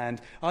yet? And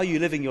are you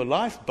living your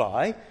life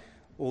by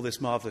all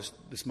this marvellous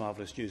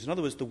news? In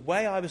other words, the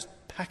way I was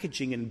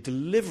packaging and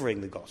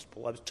delivering the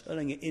gospel, I was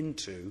turning it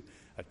into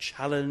a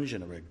challenge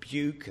and a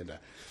rebuke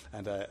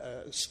and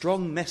a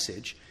strong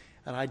message.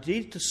 And I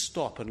needed to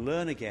stop and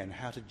learn again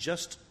how to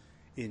just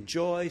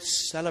enjoy,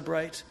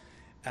 celebrate,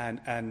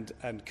 and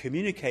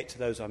communicate to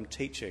those I'm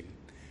teaching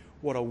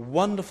what a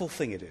wonderful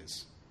thing it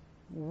is.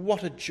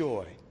 What a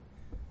joy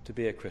to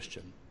be a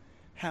Christian.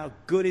 How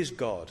good is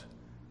God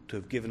to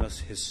have given us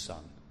his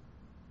Son.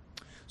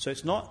 So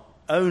it's not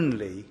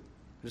only,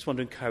 I just want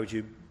to encourage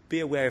you, be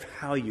aware of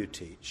how you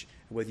teach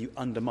and whether you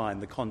undermine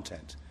the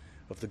content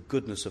of the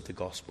goodness of the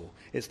gospel.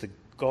 It's the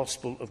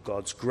gospel of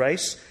God's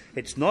grace.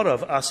 It's not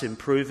of us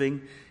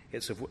improving.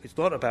 It's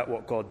not about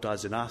what God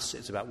does in us.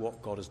 It's about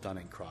what God has done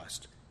in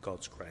Christ,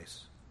 God's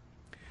grace.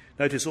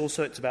 Notice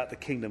also it's about the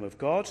kingdom of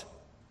God.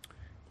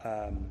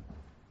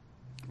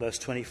 Verse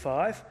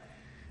 25,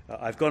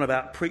 I've gone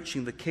about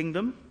preaching the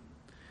kingdom.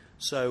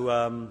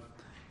 So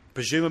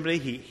presumably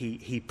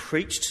he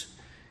preached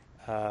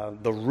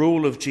the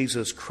rule of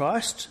Jesus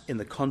Christ in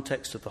the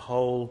context of the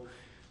whole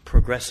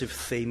progressive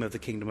theme of the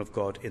kingdom of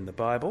God in the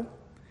Bible.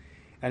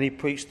 And he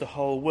preached the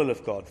whole will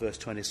of God, verse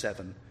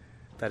 27.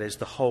 That is,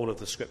 the whole of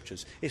the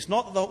Scriptures. It's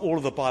not that all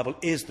of the Bible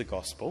is the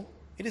gospel.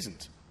 It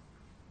isn't.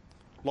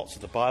 Lots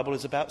of the Bible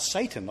is about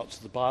Satan. Lots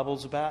of the Bible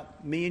is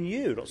about me and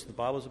you. Lots of the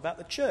Bible is about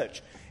the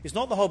church. It's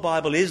not the whole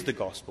Bible is the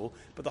gospel,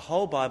 but the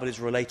whole Bible is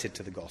related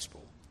to the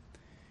gospel.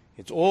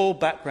 It's all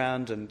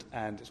background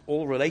and it's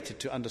all related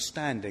to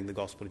understanding the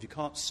gospel. If you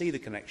can't see the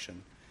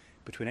connection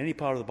between any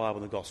part of the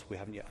Bible and the gospel, we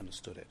haven't yet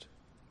understood it.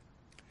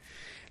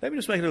 Let me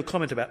just make a little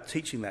comment about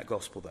teaching that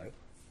gospel,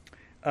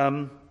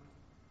 though.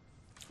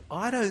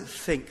 I don't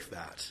think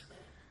that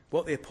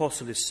what the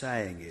apostle is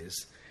saying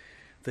is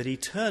that he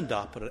turned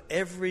up at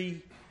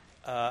every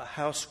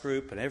house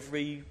group and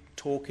every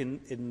talk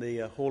in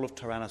the hall of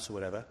Tyrannus or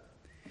whatever.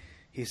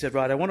 He said,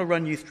 right, I want to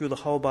run you through the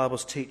whole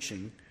Bible's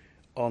teaching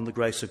on the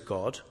grace of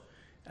God,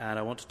 and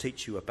I want to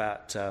teach you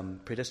about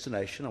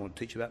predestination, I want to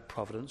teach you about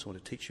providence, I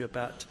want to teach you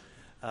about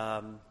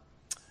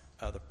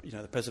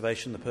the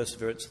preservation, the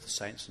perseverance of the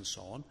saints and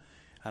so on.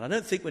 And I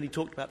don't think when he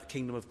talked about the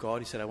kingdom of God,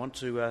 he said, I want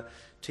to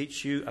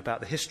teach you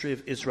about the history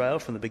of Israel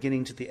from the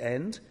beginning to the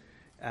end.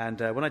 And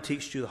when I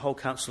teach you the whole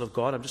counsel of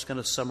God, I'm just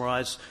going to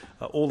summarize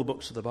all the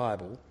books of the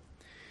Bible.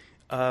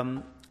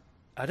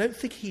 I don't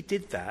think he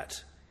did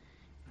that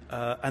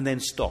and then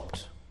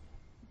stopped.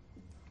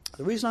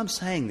 The reason I'm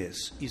saying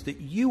this is that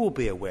you will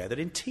be aware that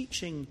in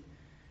teaching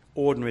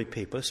ordinary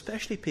people,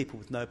 especially people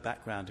with no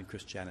background in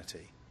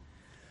Christianity,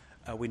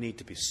 we need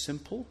to be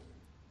simple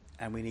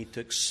and we need to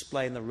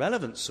explain the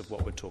relevance of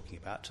what we're talking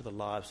about to the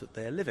lives that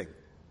they're living.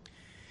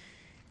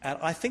 And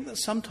I think that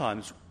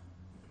sometimes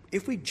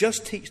if we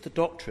just teach the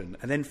doctrine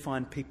and then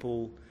find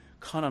people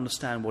can't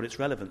understand what its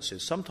relevance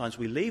is, sometimes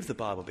we leave the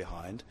Bible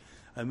behind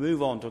and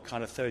move on to a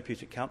kind of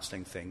therapeutic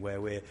counselling thing where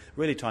we're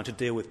really trying to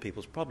deal with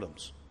people's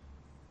problems.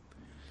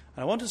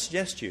 And I want to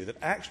suggest to you that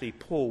actually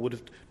Paul would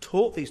have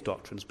taught these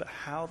doctrines, but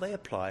how they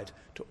applied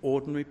to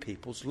ordinary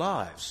people's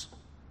lives.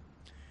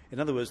 In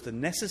other words, the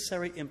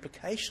necessary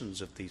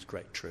implications of these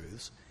great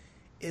truths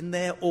in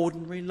their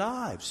ordinary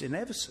lives in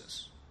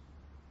Ephesus.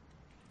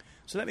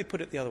 So let me put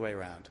it the other way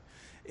around.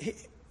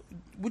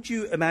 Would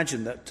you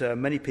imagine that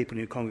many people in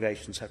your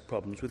congregations have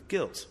problems with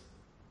guilt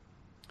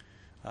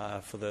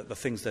for the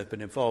things they've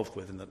been involved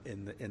with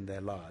in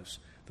their lives?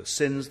 The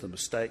sins, the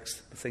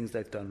mistakes, the things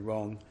they've done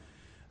wrong,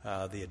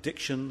 the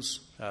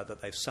addictions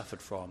that they've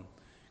suffered from.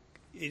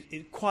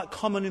 It's quite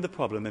commonly the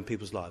problem in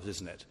people's lives,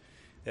 isn't it?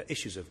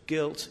 Issues of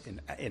guilt,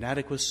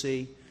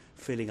 inadequacy,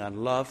 feeling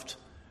unloved,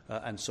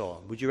 and so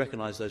on. Would you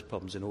recognise those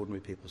problems in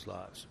ordinary people's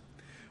lives?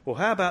 Or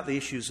how about the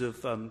issues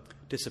of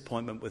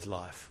disappointment with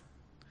life?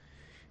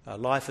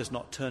 Life has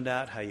not turned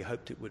out how you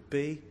hoped it would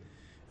be.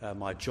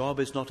 My job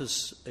is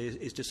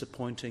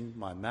disappointing.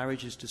 My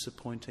marriage is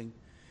disappointing.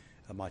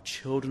 My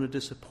children are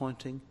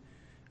disappointing.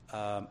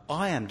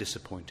 I am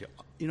disappointed.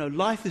 You know,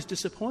 life is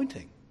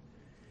disappointing.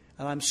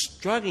 And I'm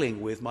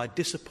struggling with my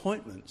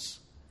disappointments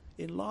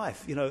in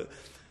life. You know,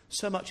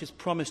 so much is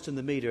promised in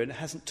the media and it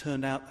hasn't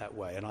turned out that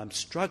way. And I'm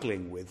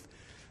struggling with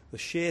the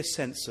sheer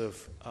sense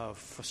of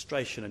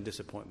frustration and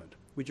disappointment.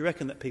 Would you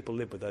reckon that people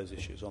live with those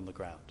issues on the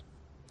ground?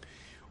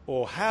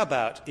 Or how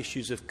about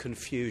issues of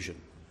confusion?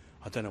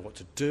 I don't know what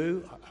to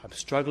do. I'm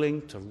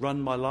struggling to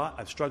run my life.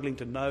 I'm struggling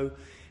to know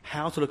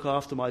how to look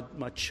after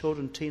my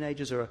children.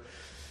 Teenagers are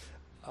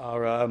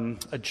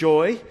a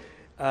joy,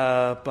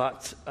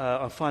 but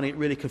I'm finding it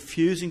really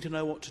confusing to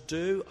know what to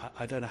do.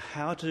 I don't know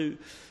how to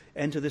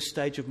enter this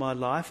stage of my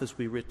life as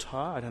we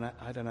retire.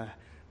 I don't know.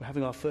 We're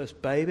having our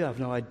first baby. I have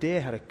no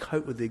idea how to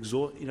cope with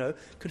the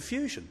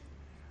confusion.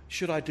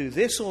 Should I do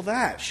this or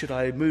that? Should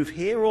I move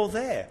here or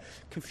there?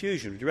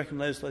 Confusion. Do you reckon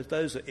those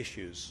are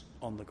issues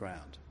on the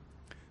ground?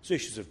 So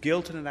issues of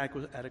guilt and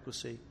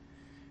inadequacy,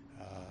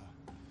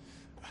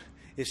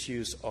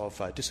 issues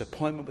of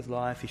disappointment with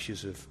life,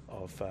 issues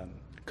of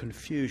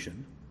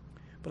confusion.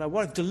 But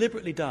what I've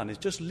deliberately done is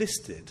just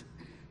listed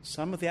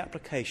some of the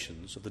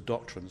applications of the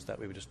doctrines that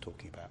we were just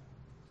talking about.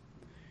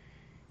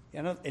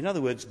 In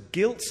other words,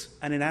 guilt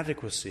and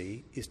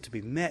inadequacy is to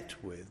be met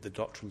with the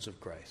doctrines of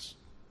grace,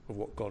 of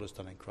what God has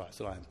done in Christ,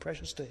 that I am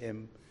precious to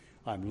him,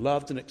 I'm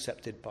loved and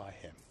accepted by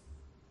him.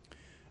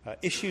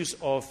 Issues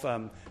of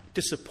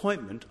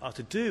disappointment are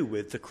to do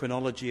with the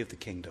chronology of the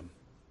kingdom.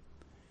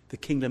 The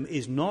kingdom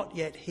is not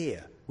yet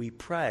here. We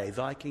pray,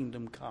 thy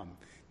kingdom come.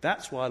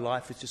 That's why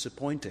life is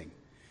disappointing,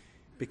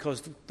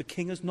 because the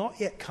king has not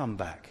yet come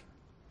back.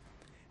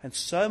 And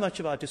so much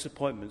of our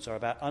disappointments are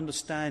about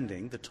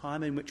understanding the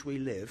time in which we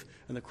live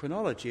and the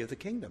chronology of the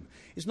kingdom.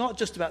 It's not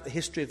just about the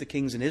history of the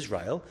kings in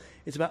Israel.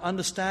 It's about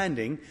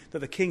understanding that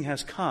the king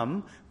has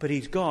come, but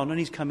he's gone and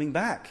he's coming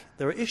back.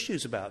 There are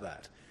issues about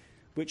that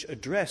which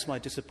address my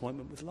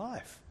disappointment with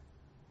life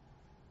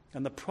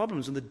and the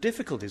problems and the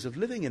difficulties of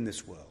living in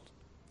this world.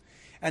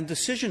 And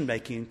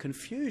decision-making and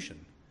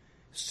confusion.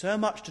 So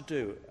much to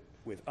do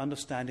with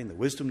understanding the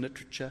wisdom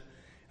literature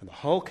and the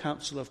whole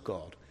counsel of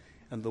God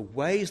and the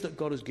ways that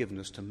God has given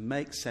us to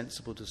make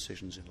sensible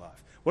decisions in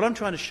life. What I'm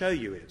trying to show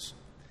you is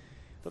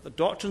that the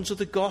doctrines of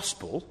the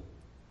gospel,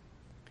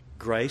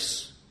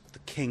 grace, the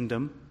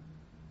kingdom,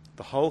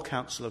 the whole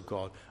counsel of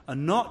God, are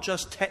not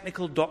just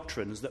technical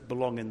doctrines that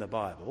belong in the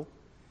Bible.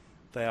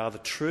 They are the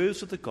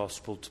truths of the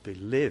gospel to be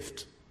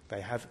lived.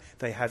 They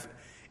have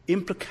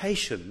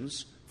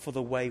implications for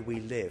the way we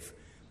live.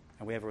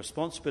 And we have a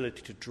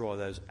responsibility to draw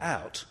those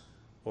out,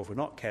 or if we're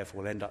not careful,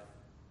 we'll end up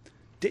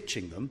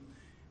ditching them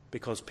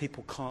because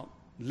people can't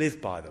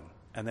live by them.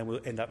 And then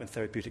we'll end up in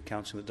therapeutic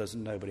counselling that does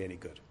nobody any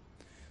good.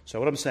 So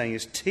what I'm saying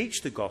is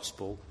teach the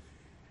gospel,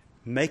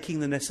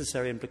 making the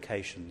necessary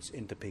implications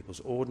into people's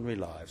ordinary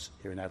lives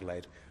here in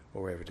Adelaide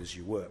or wherever it is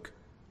you work.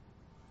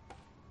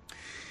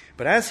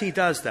 But as he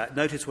does that,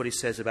 notice what he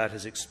says about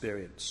his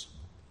experience.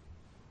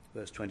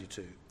 Verse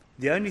 22.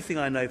 The only thing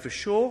I know for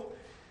sure,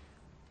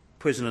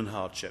 prison and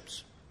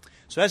hardships.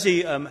 So as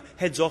he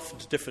heads off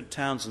to different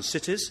towns and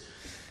cities,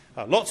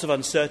 lots of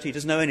uncertainty, he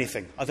doesn't know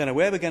anything. I don't know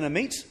where we're going to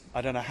meet.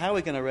 I don't know how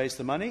we're going to raise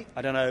the money.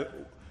 I don't know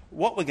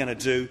what we're going to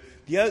do.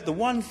 The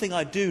one thing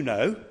I do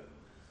know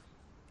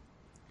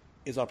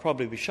is I'll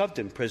probably be shoved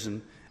in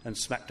prison and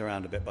smacked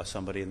around a bit by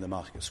somebody in the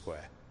market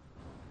square.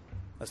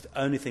 That's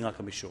the only thing I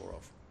can be sure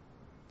of.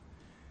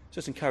 It's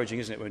just encouraging,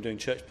 isn't it, when we're doing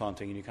church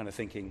planting and you're kind of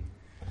thinking,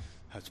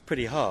 it's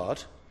pretty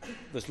hard.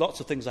 There's lots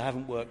of things I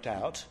haven't worked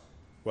out.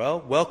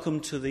 Well, welcome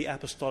to the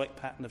apostolic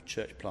pattern of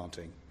church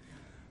planting.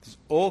 There's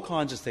all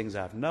kinds of things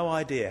I have no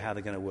idea how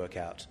they're going to work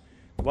out.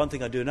 The one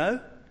thing I do know,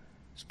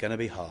 it's going to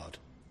be hard.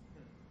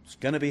 It's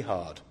going to be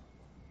hard.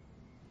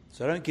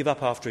 So don't give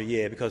up after a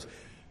year because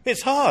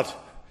it's hard.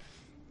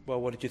 Well,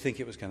 what did you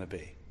think it was going to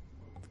be?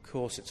 Of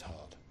course it's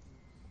hard.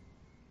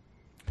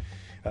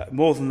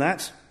 More than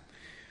that,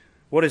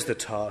 what is the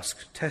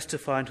task?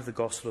 Testifying to the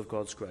gospel of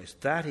God's grace.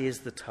 That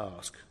is the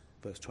task,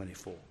 verse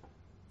 24.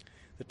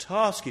 The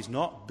task is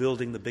not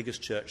building the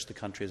biggest church the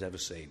country has ever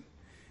seen.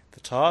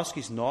 The task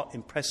is not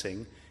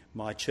impressing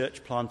my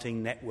church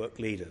planting network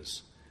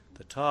leaders.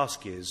 The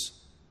task is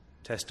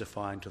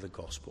testifying to the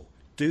gospel.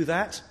 Do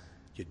that,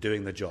 you're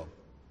doing the job.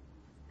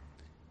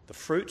 The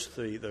fruit,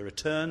 the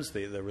returns,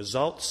 the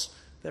results,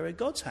 they're in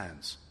God's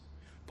hands.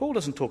 Paul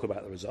doesn't talk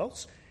about the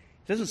results.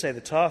 He doesn't say the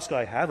task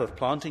I have of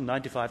planting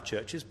 95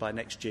 churches by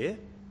next year.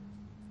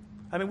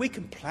 I mean, we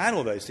can plan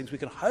all those things, we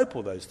can hope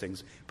all those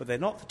things, but they're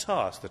not the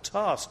task. The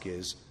task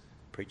is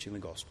preaching the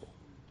gospel.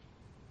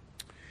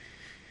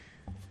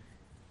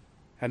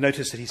 And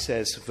notice that he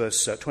says,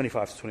 verse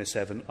 25 to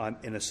 27, I'm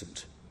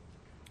innocent.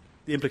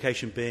 The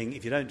implication being,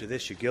 if you don't do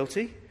this, you're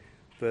guilty.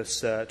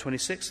 Verse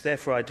 26,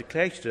 therefore I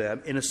declare to you today,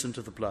 I'm innocent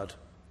of the blood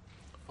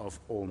of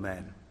all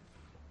men.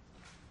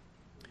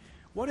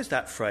 What is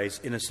that phrase,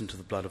 innocent of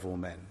the blood of all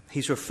men?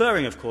 He's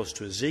referring, of course,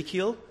 to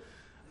Ezekiel,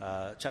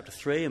 chapter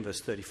 3 and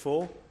verse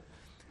 34,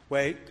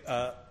 where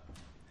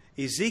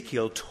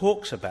Ezekiel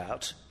talks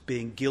about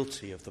being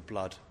guilty of the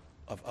blood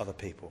of other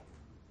people.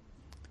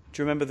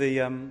 Do you remember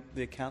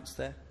the accounts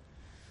there?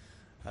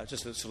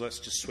 So let's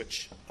just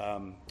switch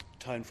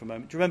tone for a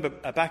moment. Do you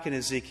remember back in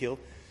Ezekiel,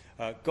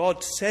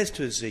 God says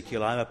to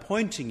Ezekiel, I'm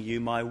appointing you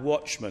my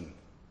watchman.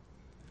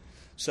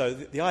 So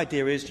the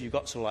idea is you've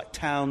got sort of like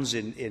towns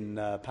in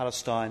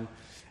Palestine,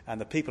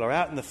 and the people are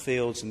out in the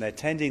fields and they're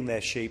tending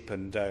their sheep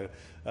and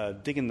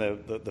digging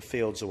the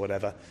fields or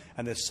whatever,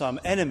 and there's some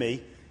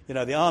enemy,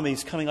 the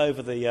army's coming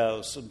over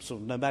some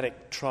sort of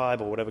nomadic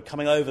tribe or whatever,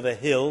 coming over the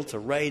hill to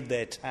raid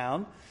their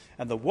town,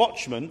 and the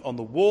watchman on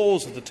the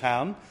walls of the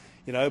town,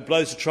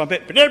 blows the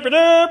trumpet, and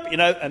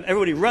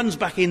everybody runs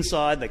back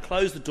inside, they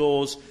close the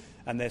doors,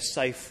 and they're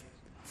safe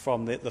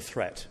from the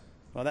threat.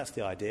 Well, that's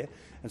the idea.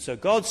 And so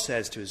God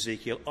says to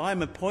Ezekiel,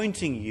 I'm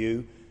appointing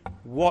you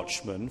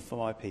watchmen for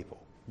my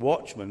people,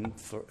 watchmen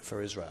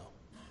for Israel.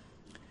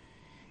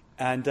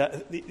 And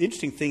the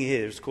interesting thing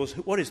here is, of course,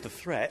 what is the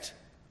threat?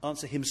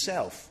 Answer,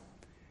 himself.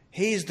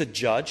 He's the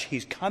judge,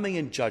 he's coming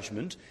in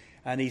judgment,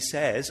 and he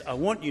says, I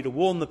want you to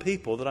warn the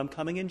people that I'm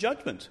coming in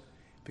judgment,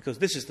 because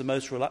this is the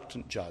most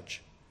reluctant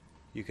judge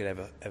you could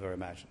ever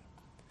imagine.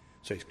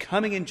 So he's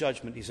coming in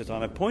judgment. He says,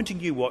 I'm appointing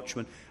you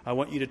watchmen. I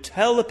want you to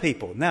tell the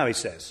people. Now he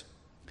says,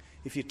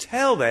 if you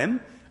tell them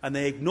and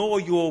they ignore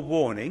your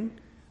warning,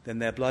 then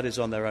their blood is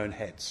on their own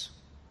heads.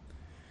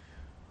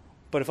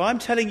 But if I'm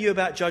telling you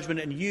about judgment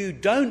and you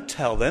don't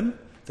tell them,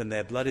 then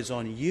their blood is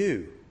on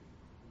you,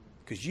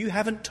 because you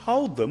haven't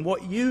told them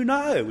what you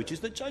know, which is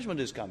that judgment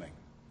is coming.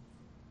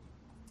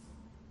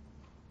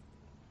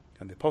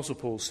 And the Apostle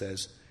Paul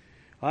says,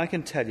 I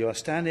can tell you, I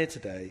stand here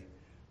today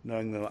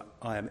knowing that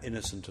I am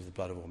innocent of the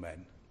blood of all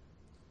men.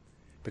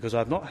 Because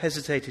I've not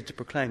hesitated to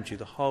proclaim to you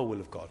the whole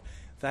will of God.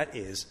 That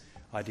is,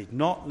 I did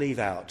not leave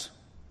out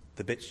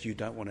the bits you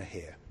don't want to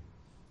hear.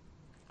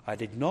 I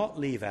did not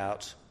leave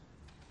out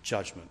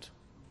judgment.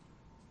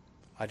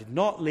 I did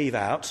not leave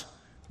out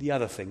the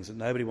other things that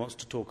nobody wants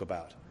to talk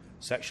about.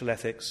 Sexual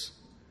ethics,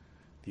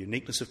 the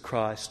uniqueness of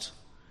Christ,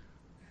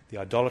 the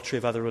idolatry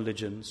of other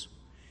religions.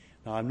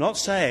 Now, I'm not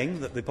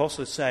saying that the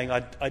apostle is saying,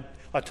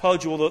 I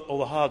told you all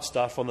the hard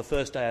stuff on the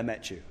first day I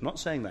met you. I'm not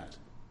saying that.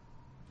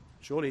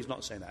 Surely he's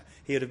not saying that.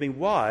 He would have been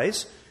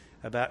wise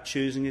about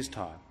choosing his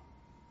time.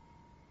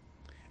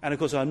 And of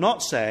course, I'm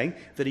not saying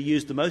that he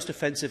used the most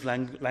offensive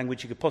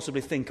language he could possibly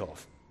think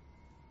of.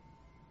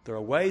 There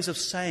are ways of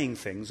saying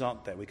things,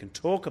 aren't there? We can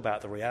talk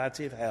about the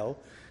reality of hell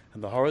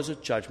and the horrors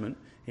of judgment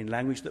in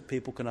language that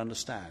people can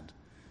understand,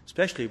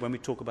 especially when we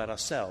talk about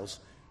ourselves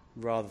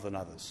rather than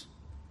others.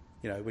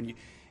 You know,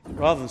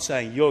 rather than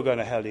saying you're going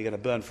to hell, you're going to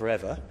burn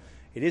forever,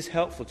 it is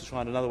helpful to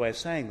find another way of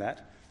saying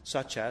that,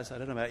 such as, I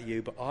don't know about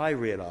you, but I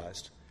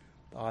realised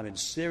that I'm in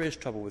serious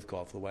trouble with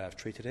God for the way I've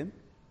treated him.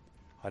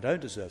 I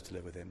don't deserve to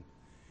live with him.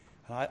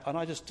 And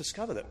I just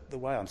discovered that the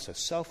way I'm so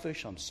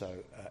selfish, I'm so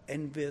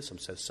envious, I'm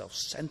so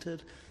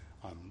self-centred,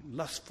 I'm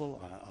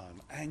lustful,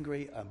 I'm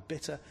angry, I'm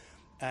bitter.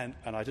 And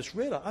I just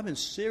realised I'm in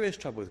serious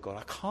trouble with God.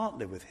 I can't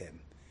live with him.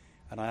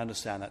 And I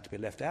understand that to be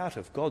left out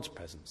of God's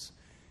presence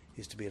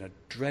is to be in a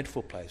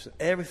dreadful place,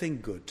 everything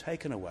good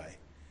taken away.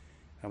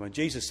 And when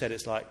Jesus said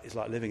it's like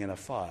living in a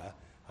fire,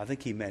 I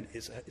think he meant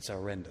it's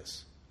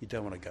horrendous. You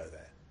don't want to go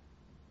there.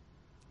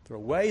 There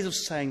are ways of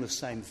saying the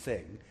same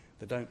thing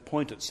that don't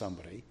point at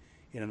somebody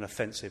in an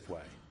offensive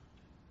way.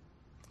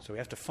 So we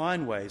have to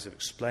find ways of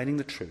explaining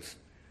the truth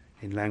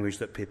in language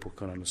that people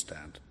can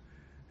understand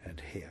and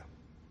hear.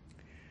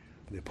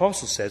 The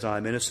apostle says, I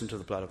am innocent of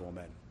the blood of all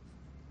men.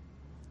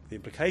 The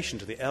implication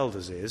to the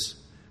elders is,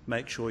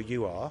 make sure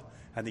you are,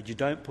 and that you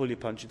don't pull your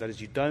punches. That is,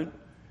 you don't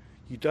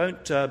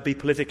be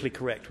politically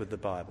correct with the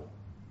Bible,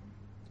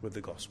 with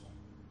the gospel.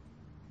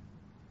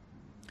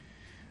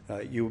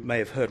 You may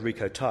have heard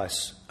Rico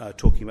Tice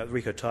talking about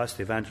Rico Tice,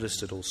 the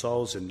evangelist at All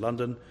Souls in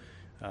London,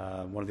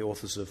 one of the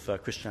authors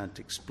of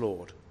Christianity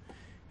Explored.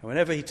 And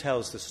whenever he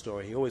tells this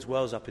story, he always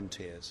wells up in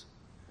tears.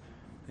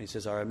 And he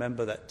says, I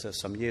remember that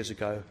some years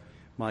ago,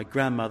 my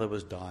grandmother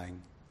was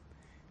dying,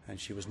 and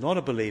she was not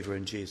a believer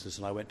in Jesus,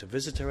 and I went to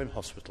visit her in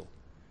hospital.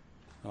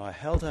 And I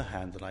held her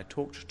hand and I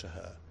talked to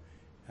her.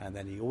 And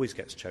then he always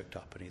gets choked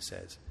up and he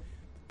says,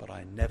 but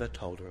I never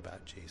told her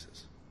about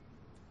Jesus.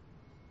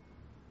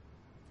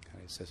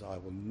 And he says, I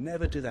will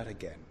never do that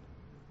again.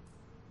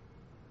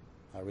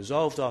 I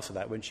resolved after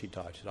that, when she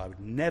died, that I would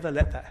never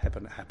let that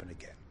happen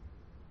again.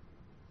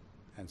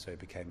 And so he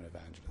became an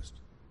evangelist.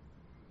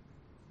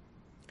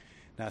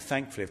 Now,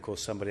 thankfully, of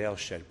course, somebody else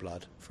shed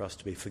blood for us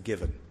to be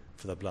forgiven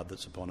for the blood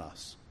that's upon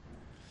us.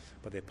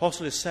 But the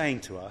apostle is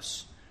saying to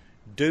us,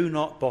 do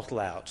not bottle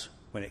out.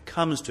 When it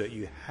comes to it,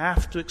 you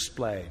have to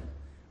explain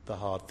the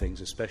hard things,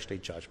 especially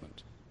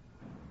judgment.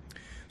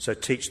 So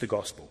teach the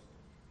gospel.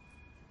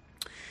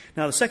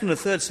 Now, the second and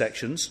third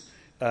sections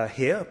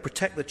here,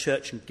 protect the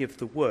church and give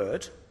the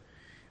word,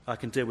 I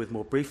can deal with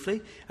more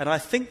briefly. And I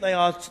think they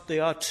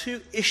are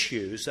two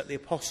issues that the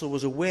apostle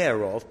was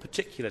aware of,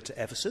 particular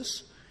to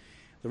Ephesus.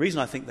 The reason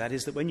I think that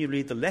is that when you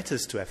read the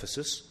letters to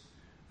Ephesus,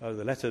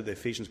 the letter of the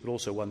Ephesians, but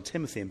also 1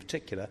 Timothy in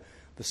particular,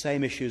 the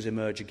same issues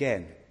emerge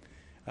again.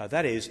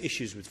 That is,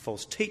 issues with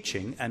false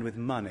teaching and with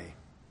money.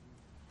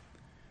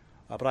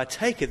 But I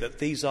take it that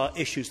these are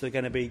issues that are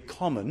going to be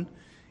common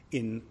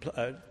in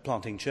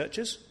planting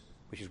churches,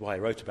 which is why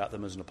he wrote about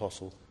them as an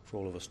apostle for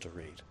all of us to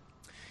read.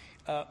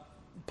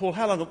 Paul,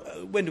 how long?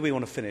 When do we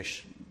want to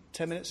finish?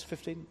 10 minutes?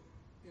 15?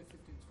 Yeah, 15's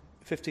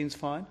fine. 15's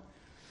fine?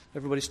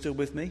 Everybody still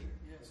with me?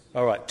 Yes.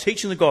 All right,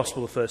 teaching the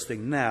gospel, the first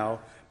thing. Now,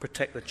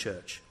 protect the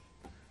church.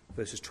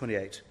 Verses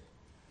 28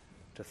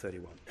 to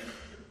 31.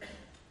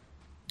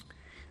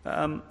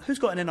 Who's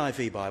got an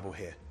NIV Bible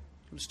here?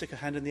 You want to stick a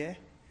hand in the air?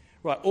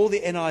 Right, all the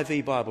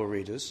NIV Bible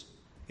readers,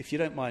 if you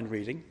don't mind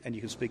reading, and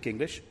you can speak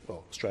English,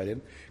 well,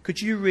 Australian,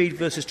 could you read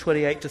verses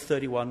 28 to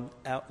 31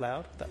 out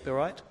loud? Would that be all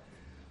right?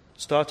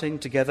 Starting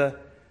together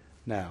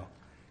now.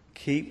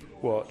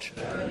 Keep watch.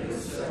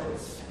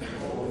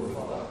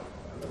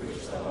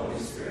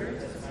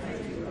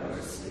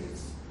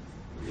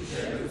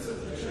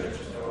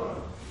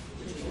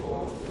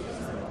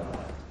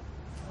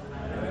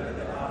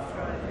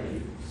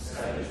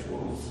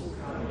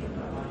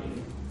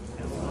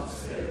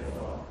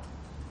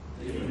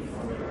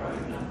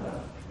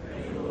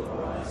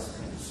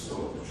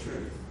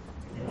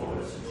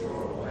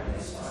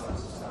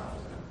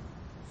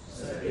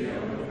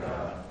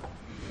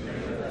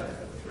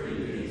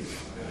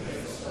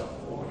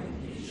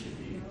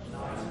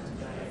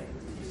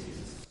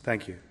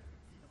 Thank you.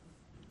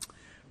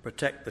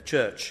 Protect the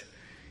church.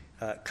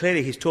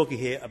 Clearly he's talking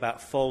here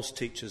about false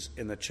teachers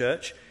in the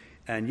church,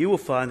 and you will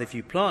find if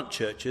you plant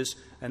churches,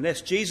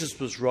 unless Jesus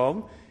was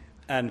wrong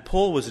and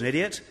Paul was an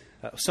idiot,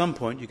 at some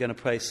point you're going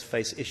to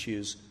face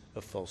issues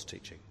of false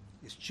teaching.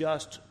 It's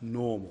just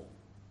normal.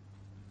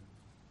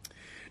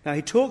 Now,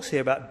 he talks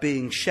here about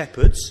being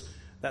shepherds.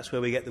 That's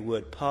where we get the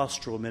word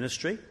pastoral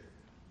ministry.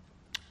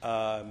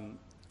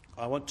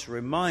 I want to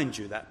remind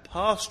you that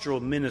pastoral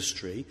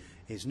ministry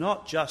is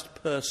not just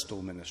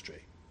personal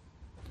ministry.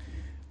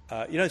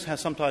 You notice how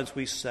sometimes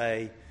we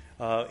say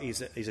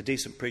he's a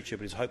decent preacher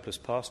but he's a hopeless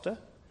pastor?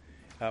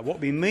 What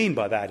we mean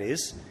by that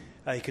is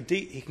he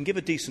can give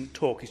a decent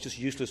talk, he's just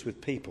useless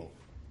with people.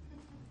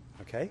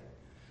 Okay?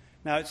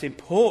 Now, it's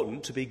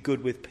important to be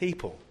good with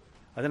people.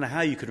 I don't know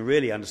how you can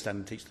really understand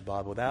and teach the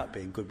Bible without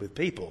being good with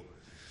people.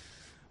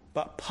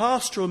 But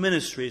pastoral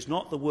ministry is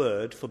not the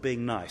word for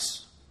being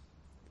nice.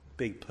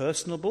 Being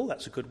personable,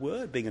 that's a good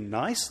word. Being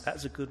nice,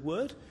 that's a good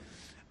word.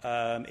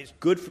 It's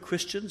good for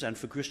Christians and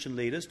for Christian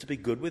leaders to be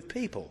good with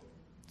people,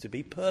 to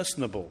be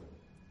personable.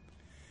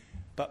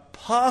 But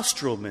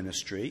pastoral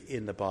ministry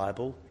in the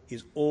Bible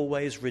is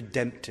always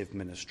redemptive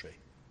ministry.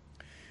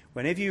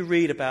 Whenever you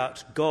read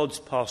about God's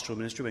pastoral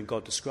ministry, when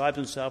God describes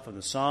himself in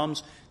the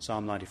Psalms,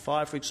 Psalm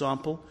 95, for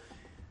example,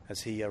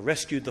 as he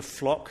rescued the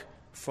flock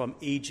from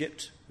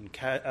Egypt,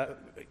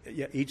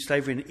 and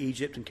slavery in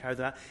Egypt and carried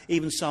them out.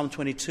 Even Psalm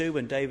 22,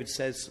 when David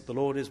says, "The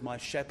Lord is my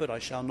shepherd, I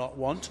shall not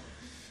want."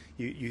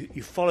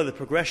 You follow the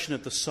progression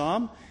of the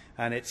psalm,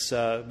 and it's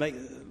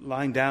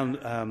lying down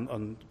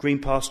on green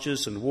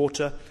pastures and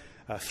water,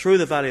 through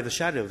the valley of the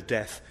shadow of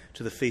death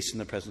to the feast in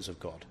the presence of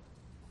God.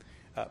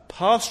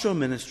 Pastoral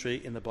ministry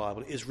in the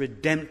Bible is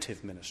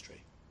redemptive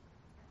ministry.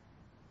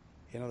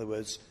 In other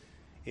words,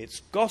 it's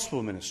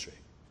gospel ministry.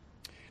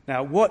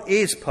 Now, what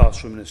is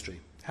pastoral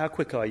ministry? How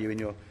quick are you in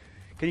your...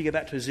 Can you get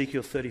back to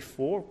Ezekiel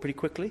 34 pretty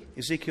quickly?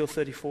 Ezekiel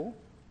 34.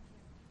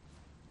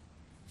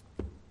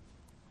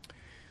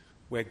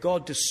 Where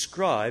God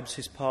describes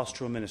his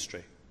pastoral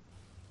ministry.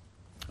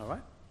 All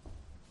right?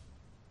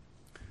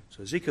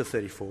 So Ezekiel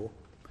 34.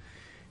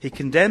 He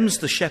condemns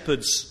the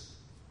shepherds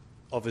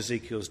of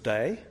Ezekiel's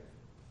day.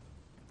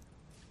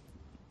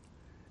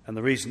 And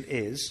the reason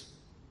is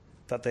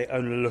that they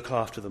only look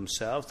after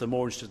themselves. They're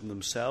more interested in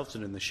themselves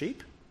than in the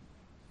sheep.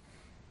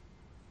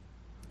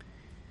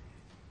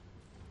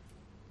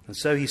 And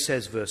so he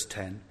says, verse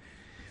 10,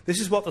 "This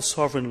is what the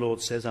sovereign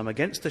Lord says, I'm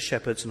against the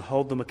shepherds and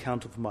hold them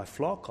accountable for my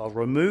flock. I'll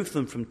remove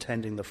them from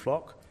tending the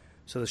flock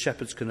so the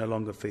shepherds can no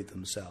longer feed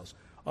themselves.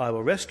 I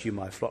will rescue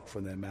my flock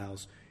from their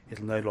mouths.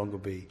 It'll no longer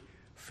be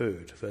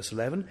food." Verse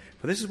 11,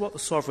 "For this is what the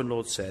sovereign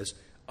Lord says,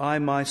 I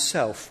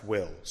myself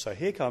will." So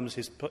here comes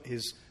his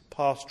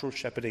pastoral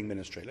shepherding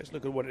ministry. Let's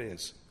look at what it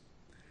is.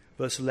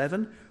 Verse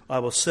 11, "I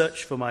will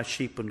search for my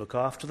sheep and look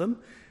after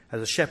them.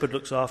 As a shepherd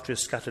looks after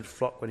his scattered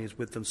flock when he is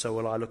with them, so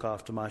will I look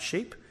after my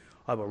sheep.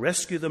 I will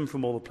rescue them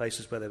from all the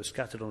places where they were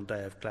scattered on a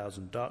day of clouds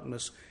and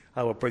darkness.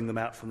 I will bring them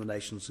out from the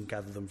nations and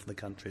gather them from the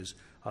countries.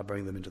 I'll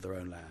bring them into their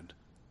own land.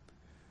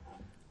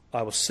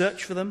 I will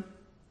search for them.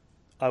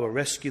 I will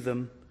rescue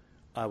them.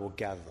 I will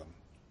gather them."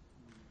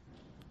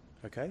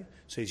 Okay?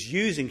 So he's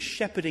using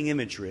shepherding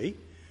imagery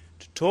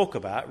to talk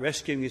about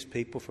rescuing his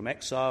people from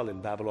exile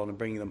in Babylon and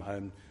bringing them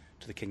home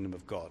to the kingdom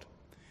of God.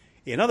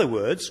 In other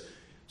words,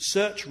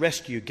 search,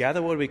 rescue,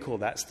 gather, what do we call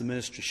that? It's the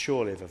ministry,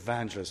 surely, of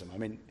evangelism. I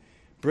mean,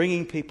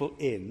 bringing people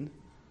in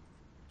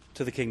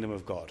to the kingdom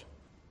of God.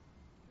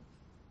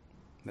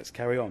 Let's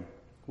carry on.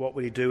 What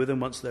will he do with them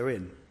once they're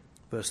in?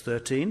 Verse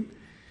 13,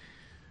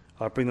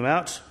 "I'll bring them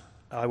out.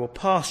 I will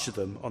pasture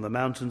them on the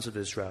mountains of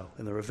Israel,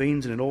 in the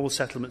ravines and in all the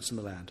settlements in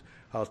the land.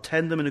 I'll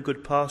tend them in a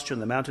good pasture,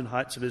 and the mountain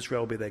heights of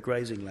Israel will be their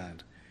grazing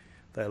land.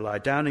 They'll lie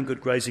down in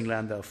good grazing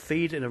land. They'll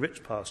feed in a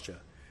rich pasture."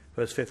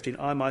 Verse 15,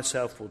 "I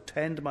myself will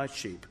tend my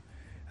sheep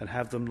and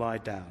have them lie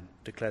down,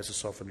 declares the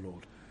sovereign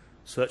Lord.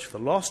 Search for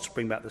the lost,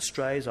 bring back the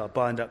strays. I'll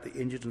bind up the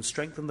injured and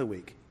strengthen the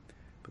weak,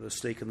 but the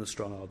sleek and the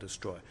strong I'll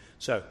destroy."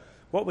 So,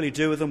 what will he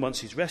do with them once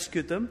he's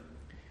rescued them?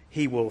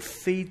 He will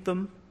feed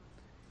them.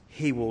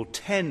 He will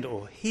tend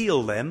or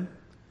heal them.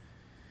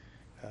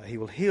 He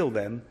will heal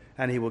them,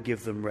 and he will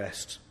give them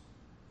rest.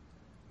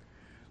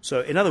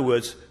 So, in other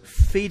words,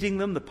 feeding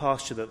them the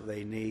pasture that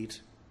they need,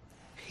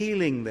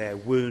 healing their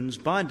wounds,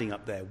 binding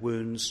up their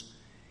wounds,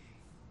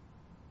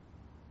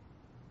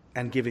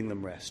 and giving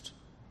them rest.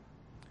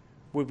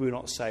 Would we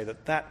not say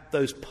that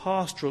those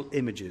pastoral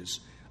images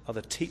are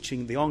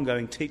the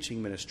ongoing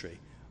teaching ministry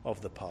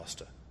of the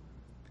pastor?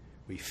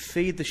 We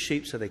feed the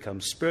sheep so they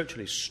become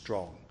spiritually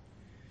strong.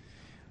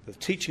 The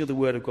teaching of the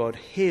Word of God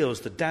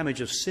heals the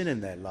damage of sin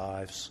in their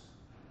lives,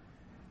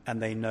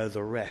 and they know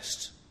the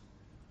rest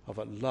of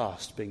at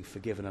last being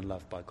forgiven and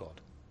loved by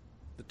God.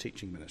 The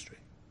teaching ministry.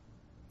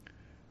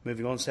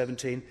 Moving on,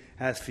 17.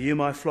 "As for you,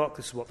 my flock,"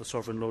 this is what the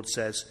sovereign Lord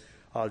says,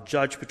 "I'll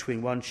judge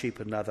between one sheep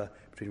and another,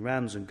 between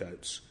rams and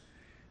goats.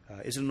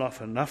 Isn't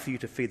it enough for you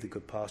to feed the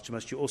good pasture?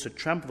 Must you also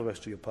trample the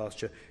rest of your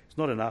pasture? It's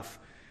not enough.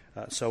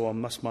 So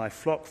on must my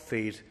flock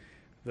feed."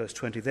 Verse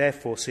 20,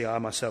 "Therefore, see, I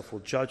myself will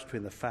judge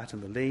between the fat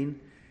and the lean.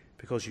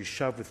 Because you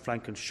shove with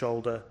flank and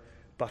shoulder,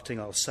 butting,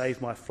 I'll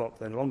save my flock,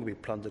 they'll no longer be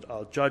plundered.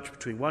 I'll judge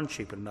between one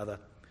sheep and another,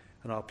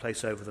 and I'll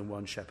place over them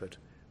one shepherd,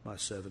 my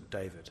servant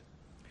David."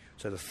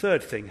 So the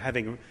third thing,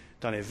 having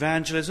done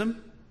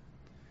evangelism,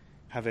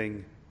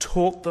 having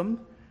taught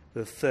them,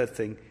 the third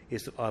thing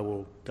is that I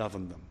will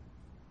govern them.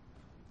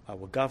 I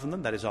will govern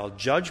them. That is, I'll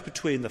judge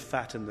between the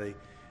fat and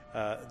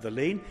the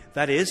lean.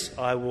 That is,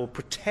 I will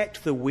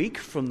protect the weak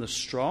from the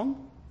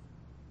strong.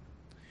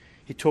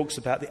 He talks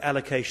about the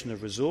allocation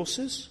of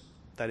resources.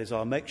 That is,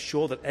 I'll make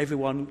sure that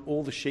everyone,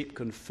 all the sheep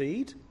can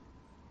feed.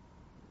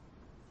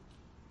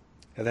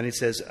 And then he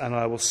says, and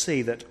I will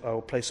see that I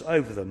will place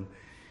over them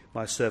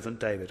my servant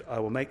David. I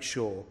will make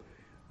sure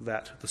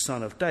that the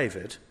son of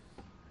David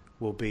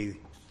will be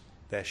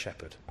their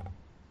shepherd.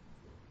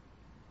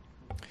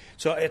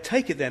 So I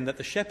take it then that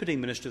the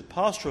shepherding ministry, the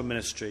pastoral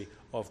ministry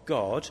of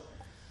God,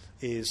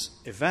 is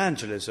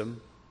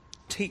evangelism,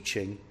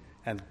 teaching,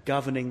 and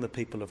governing the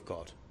people of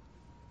God.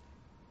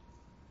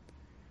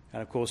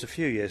 And of course, a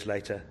few years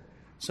later,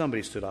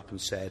 somebody stood up and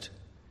said,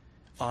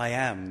 I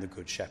am the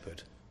good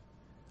shepherd.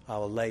 I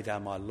will lay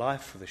down my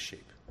life for the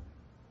sheep.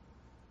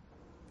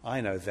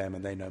 I know them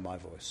and they know my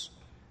voice.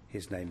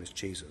 His name is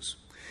Jesus.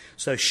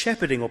 So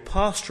shepherding or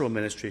pastoral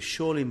ministry is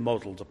surely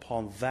modelled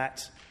upon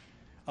that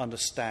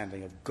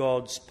understanding of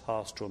God's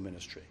pastoral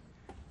ministry.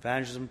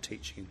 Evangelism,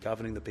 teaching, and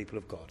governing the people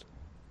of God,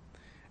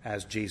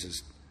 as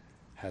Jesus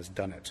has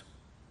done it.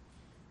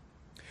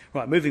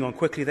 Right, moving on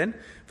quickly then.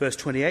 Verse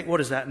 28, what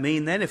does that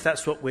mean then, if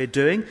that's what we're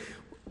doing?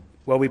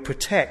 Well, we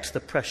protect the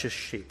precious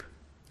sheep.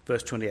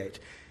 Verse 28,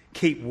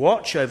 keep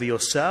watch over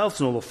yourselves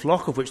and all the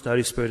flock of which the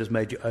Holy Spirit has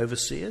made you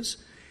overseers.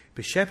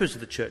 Be shepherds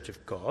of the church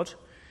of God.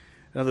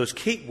 In other words,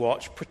 keep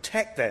watch,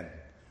 protect them.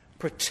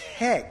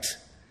 Protect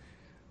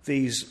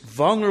these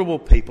vulnerable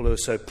people who are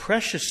so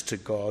precious to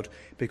God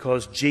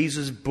because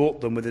Jesus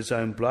bought them with his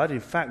own blood. In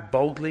fact,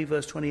 boldly,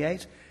 verse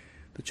 28,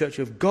 the church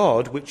of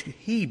God, which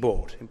he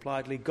bought,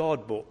 impliedly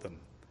God bought them.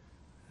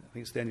 I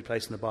think it's the only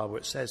place in the Bible where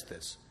it says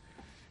this,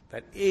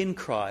 that in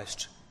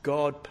Christ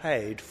God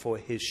paid for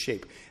his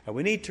sheep. And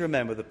we need to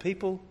remember the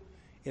people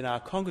in our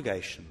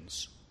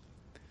congregations,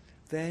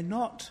 they're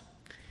not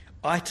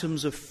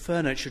items of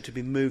furniture to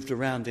be moved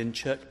around in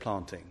church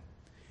planting.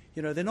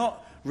 You know, they're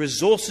not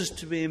resources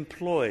to be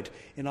employed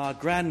in our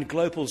grand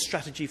global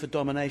strategy for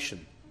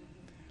domination.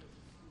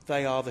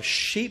 They are the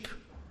sheep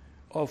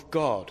of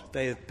God.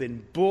 They have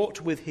been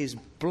bought with his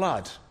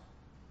blood.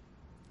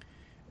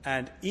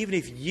 And even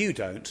if you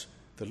don't,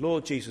 the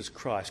Lord Jesus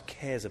Christ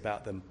cares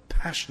about them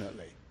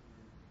passionately.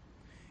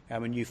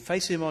 And when you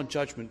face him on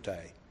Judgment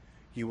Day,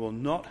 you will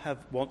not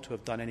want to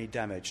have done any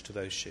damage to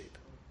those sheep.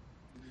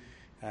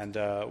 And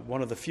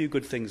one of the few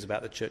good things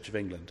about the Church of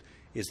England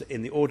is that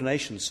in the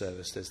ordination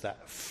service there's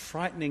that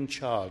frightening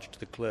charge to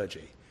the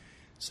clergy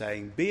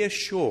saying, be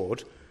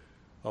assured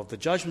of the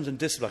judgment and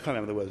discipline, I can't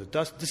remember the words,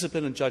 the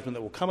discipline and judgment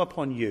that will come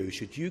upon you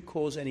should you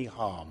cause any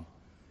harm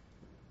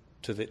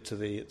to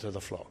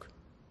the flock.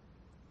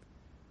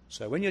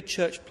 So when you're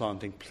church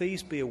planting,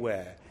 please be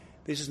aware,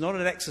 this is not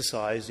an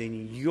exercise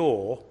in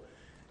your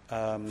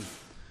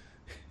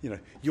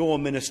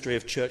ministry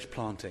of church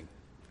planting.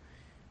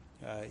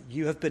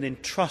 You have been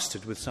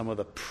entrusted with some of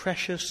the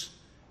precious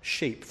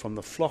sheep from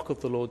the flock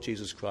of the Lord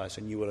Jesus Christ,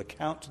 and you will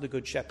account to the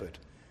Good Shepherd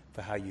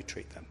for how you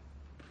treat them.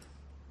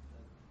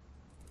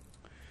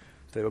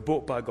 They were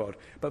bought by God.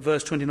 But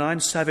verse 29,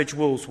 savage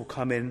wolves will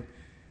come in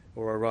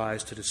or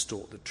arise to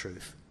distort the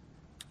truth.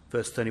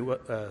 Verse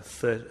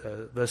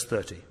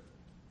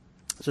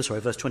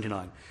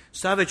 29.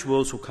 Savage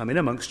wolves will come in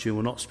amongst you and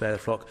will not spare the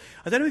flock.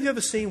 I don't know if you've ever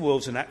seen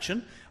wolves in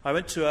action. I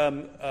went to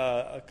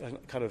a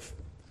kind of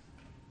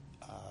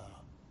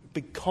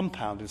big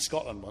compound in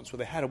Scotland once where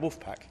they had a wolf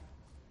pack.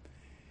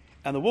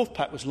 And the wolf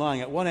pack was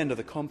lying at one end of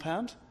the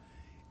compound,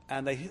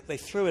 and they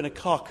threw in a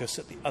carcass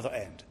at the other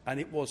end. And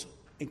it was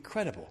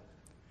incredible.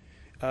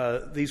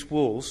 These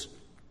wolves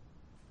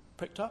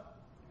pricked up.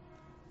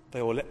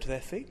 They all leapt to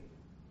their feet.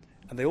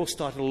 And they all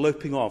started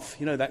loping off.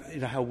 You know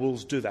how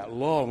wolves do that.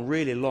 Long,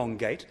 really long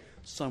gait.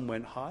 Some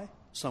went high,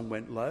 some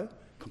went low.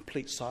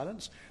 Complete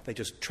silence. They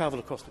just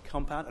travelled across the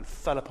compound and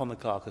fell upon the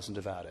carcass and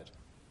devoured it.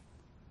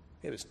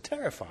 It was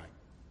terrifying.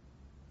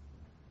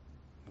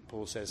 And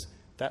Paul says,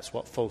 that's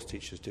what false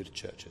teachers do to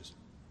churches.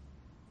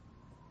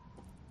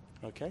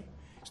 Okay?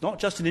 It's not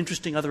just an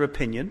interesting other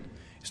opinion.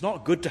 It's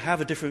not good to have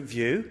a different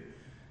view.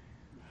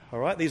 All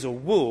right? These are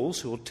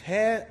wolves who will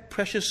tear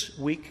precious,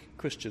 weak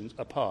Christians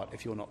apart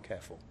if you're not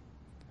careful.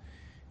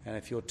 And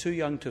if you're too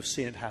young to have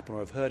seen it happen or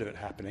have heard of it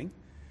happening,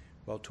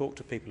 well, talk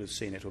to people who've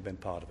seen it or been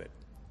part of it.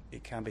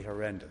 It can be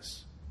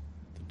horrendous.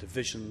 The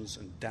divisions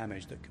and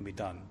damage that can be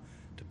done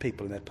to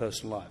people in their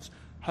personal lives.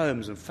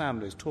 Homes and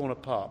families torn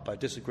apart by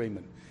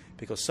disagreement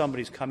because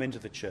somebody's come into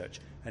the church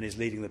and is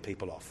leading the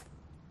people off.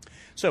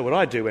 So what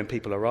I do when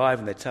people arrive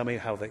and they tell me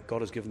how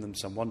God has given them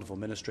some wonderful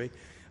ministry,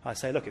 I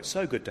say, look, it's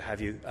so good to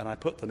have you, and I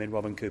put them in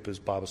Robin Cooper's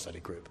Bible study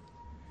group.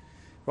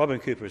 Robin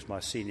Cooper is my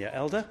senior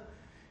elder,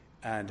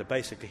 and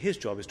basically his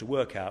job is to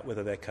work out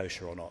whether they're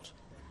kosher or not.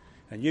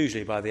 And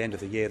usually by the end of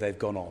the year they've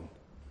gone on.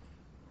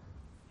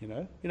 You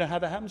know how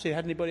that happens? Have you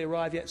had anybody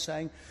arrive yet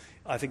saying,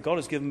 I think God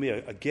has given me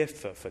a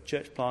gift for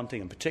church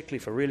planting and particularly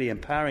for really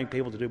empowering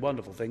people to do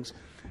wonderful things.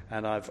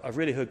 And I've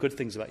really heard good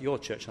things about your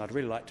church and I'd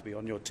really like to be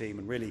on your team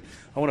and really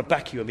I want to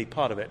back you and be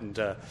part of it. And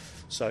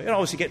so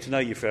obviously get to know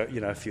you for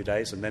a few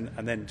days and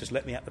then just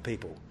let me at the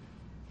people.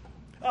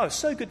 Oh, it's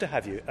so good to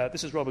have you.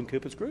 This is Robin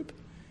Cooper's group,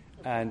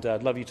 and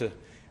I'd love you to...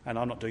 And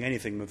I'm not doing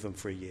anything with them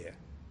for a year.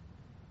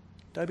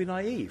 Don't be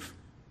naive.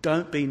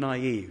 Don't be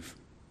naive.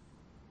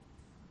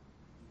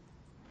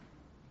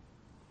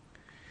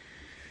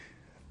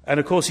 And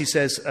of course he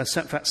says, in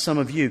fact, some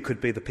of you could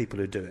be the people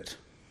who do it.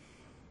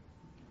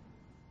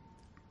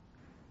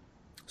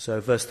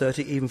 So verse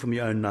 30, even from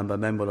your own number,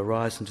 men will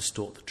arise and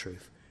distort the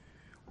truth.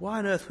 Why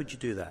on earth would you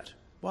do that?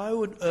 Why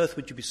on earth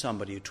would you be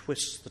somebody who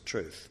twists the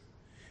truth?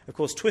 Of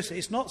course,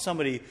 it's not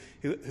somebody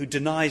who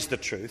denies the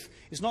truth.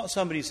 It's not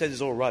somebody who says it's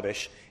all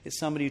rubbish. It's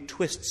somebody who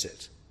twists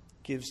it,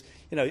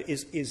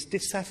 is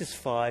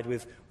dissatisfied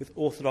with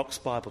orthodox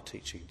Bible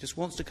teaching, just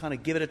wants to kind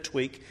of give it a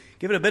tweak,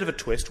 give it a bit of a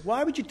twist.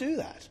 Why would you do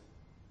that?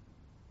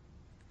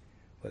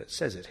 Well, it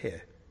says it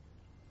here.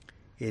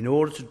 In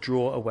order to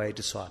draw away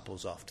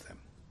disciples after them.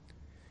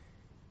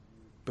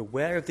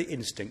 Beware of the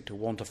instinct to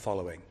want a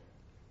following.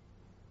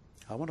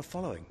 I want a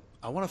following.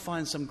 I want to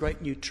find some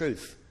great new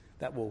truth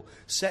that will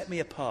set me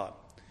apart.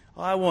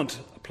 I want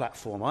a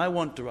platform. I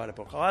want to write a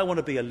book. I want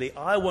to be a leader.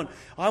 I want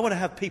to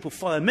have people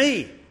follow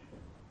me.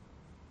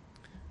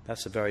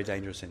 That's a very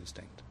dangerous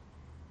instinct.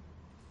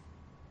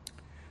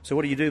 So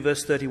what do you do?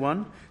 Verse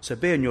 31. So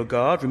be on your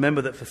guard.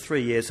 Remember that for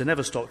 3 years I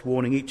never stopped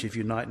warning each of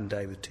you night and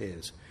day with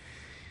tears.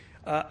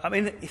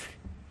 I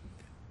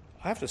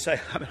have to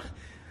say,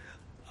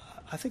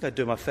 I think I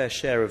do my fair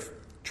share of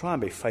try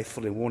and be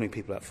faithful in warning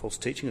people about false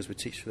teaching as we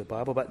teach through the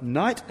Bible. But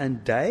night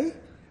and day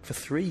for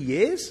 3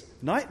 years?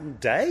 Night and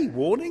day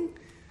warning?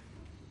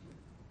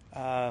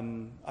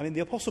 The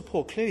Apostle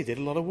Paul clearly did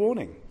a lot of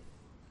warning.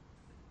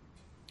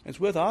 It's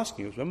worth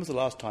asking, when was the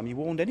last time you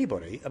warned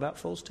anybody about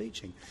false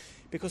teaching?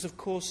 Because, of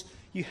course,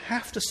 you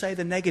have to say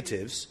the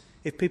negatives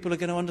if people are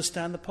going to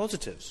understand the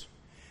positives.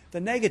 The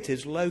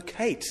negatives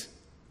locate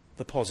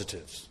the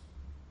positives.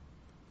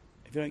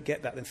 If you don't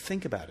get that, then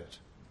think about it.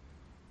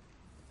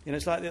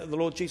 It's like the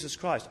Lord Jesus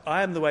Christ.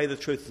 I am the way, the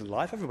truth, and the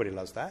life. Everybody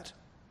loves that.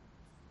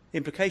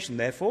 Implication,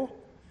 therefore,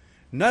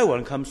 no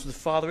one comes to the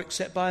Father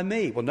except by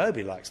me. Well,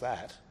 nobody likes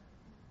that.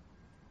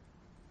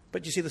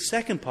 But you see, the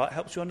second part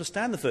helps you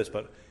understand the first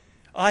part.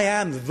 I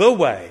am the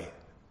way,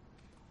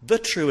 the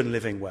true and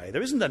living way.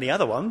 There isn't any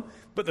other one,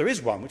 but there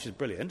is one, which is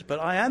brilliant. But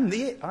I am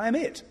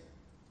it.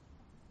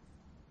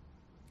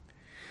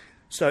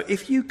 So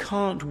if you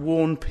can't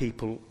warn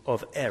people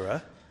of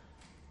error,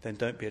 then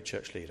don't be a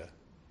church leader.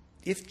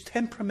 If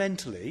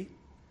temperamentally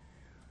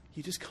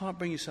you just can't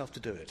bring yourself to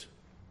do it,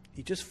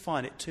 you just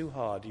find it too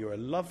hard, you're a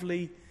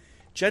lovely,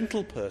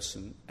 gentle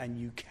person, and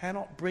you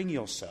cannot bring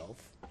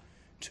yourself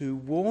to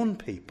warn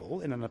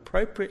people in an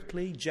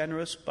appropriately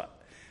generous but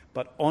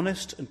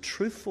honest and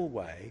truthful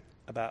way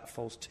about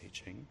false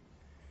teaching,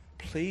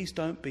 please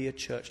don't be a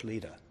church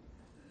leader.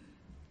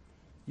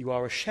 You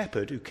are a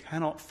shepherd who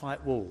cannot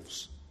fight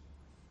wolves.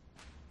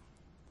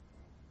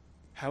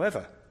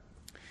 However,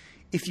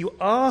 if you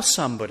are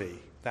somebody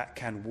that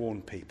can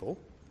warn people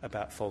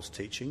about false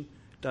teaching,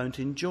 don't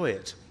enjoy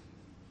it.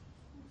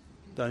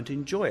 Don't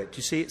enjoy it.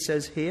 You see, it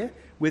says here,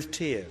 with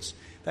tears.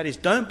 That is,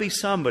 don't be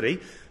somebody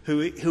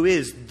who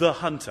is the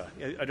hunter.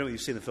 I don't know if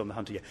you've seen the film The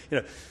Hunter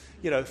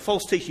yet.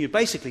 False teaching, you're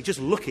basically just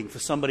looking for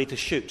somebody to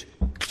shoot.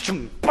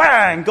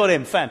 Bang! Got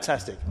him.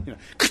 Fantastic.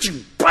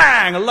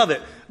 Bang! I love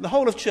it. The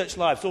whole of church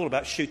life is all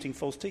about shooting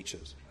false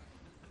teachers.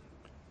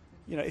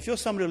 If you're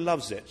somebody who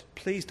loves it,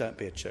 please don't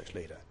be a church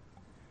leader.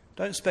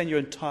 Don't spend your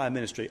entire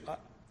ministry...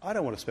 I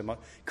don't want to spend my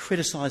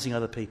criticising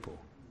other people.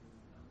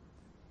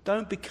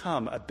 Don't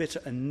become a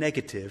bitter and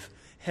negative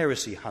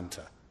heresy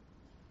hunter.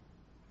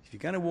 If you're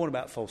going to warn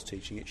about false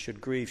teaching, it should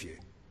grieve you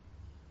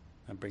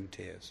and bring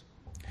tears.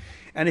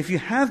 And if you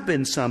have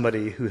been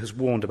somebody who has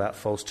warned about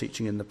false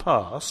teaching in the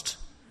past,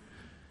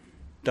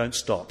 don't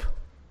stop.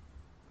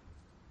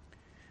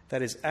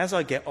 That is, as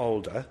I get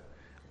older,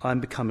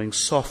 I'm becoming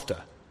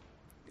softer.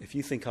 If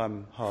you think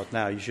I'm hard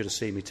now, you should have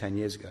seen me 10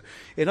 years ago.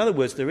 In other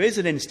words, there is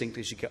an instinct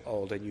as you get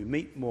older and you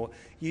meet more,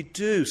 you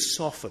do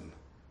soften.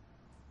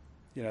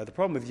 The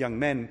problem with young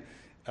men,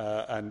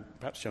 and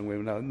perhaps young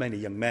women, no, mainly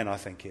young men, I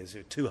think, is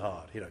too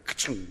hard.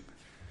 And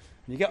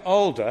you get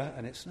older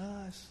and it's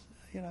nice,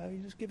 you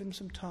just give him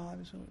some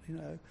time,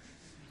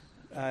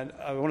 And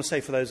I want to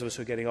say for those of us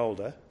who are getting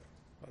older,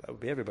 well, that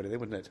would be everybody then,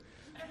 wouldn't it?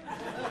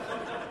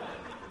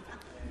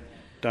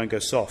 Don't go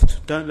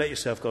soft. Don't let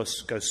yourself go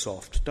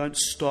soft. Don't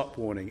stop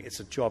warning. It's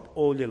a job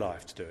all your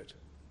life to do it.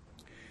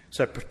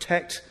 So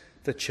protect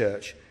the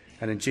church,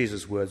 and in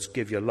Jesus' words,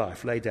 give your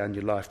life. Lay down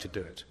your life to do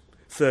it.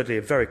 Thirdly,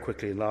 and very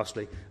quickly, and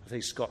lastly, I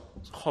think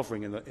Scott's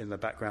hovering in the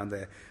background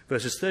there.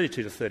 Verses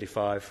 32 to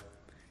 35,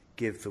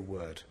 give the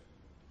word.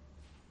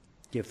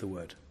 Give the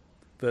word.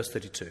 Verse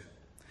 32.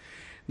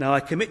 Now I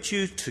commit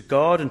you to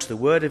God and to the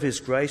word of his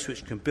grace,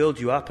 which can build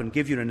you up and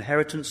give you an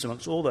inheritance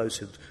amongst all those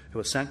who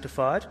are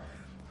sanctified.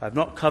 I have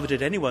not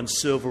coveted anyone's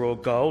silver or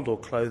gold or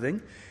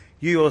clothing.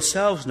 You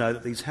yourselves know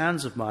that these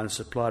hands of mine have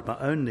supplied my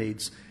own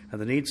needs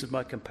and the needs of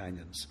my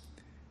companions.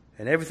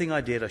 In everything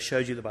I did, I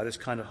showed you that by this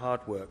kind of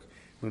hard work,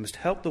 we must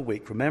help the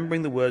weak,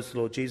 remembering the words the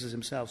Lord Jesus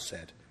himself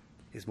said,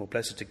 it is more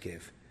blessed to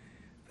give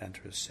than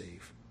to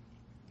receive.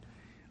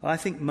 I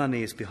think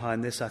money is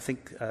behind this. I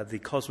think the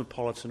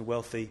cosmopolitan,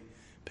 wealthy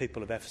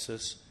people of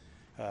Ephesus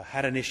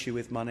had an issue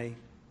with money.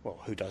 Well,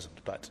 who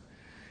doesn't? But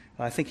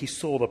I think he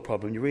saw the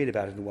problem. You read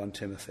about it in 1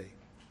 Timothy.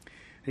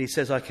 And he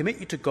says, I commit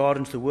you to God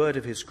and to the word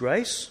of his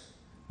grace,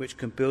 which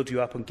can build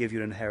you up and give you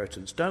an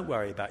inheritance. Don't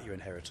worry about your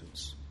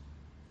inheritance.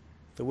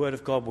 The word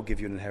of God will give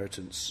you an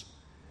inheritance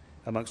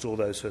amongst all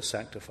those who are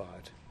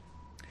sanctified.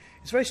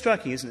 It's very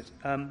striking, isn't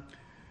it?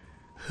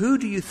 Who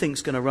do you think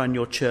is going to run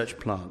your church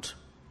plant?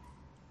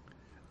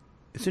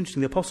 It's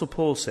interesting. The Apostle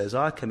Paul says,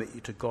 I commit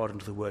you to God and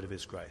to the word of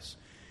his grace.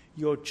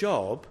 Your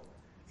job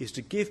is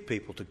to give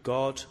people to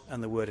God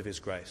and the word of his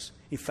grace.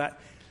 In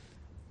fact,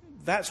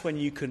 that's when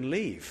you can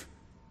leave.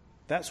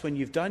 That's when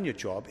you've done your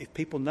job, if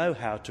people know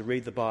how to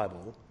read the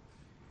Bible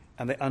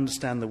and they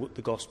understand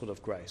the gospel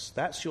of grace.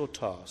 That's your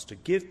task, to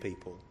give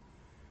people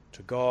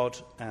to God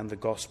and the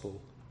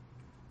gospel,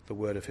 the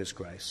word of his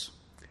grace,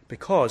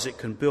 because it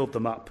can build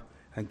them up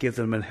and give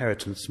them an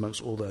inheritance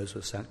amongst all those who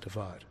are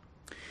sanctified.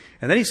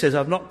 And then he says,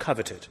 I've not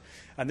coveted.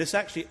 And this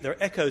actually, there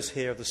are echoes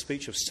here of the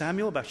speech of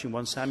Samuel, back in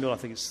 1 Samuel, I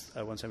think it's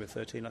 1 Samuel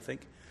 13, I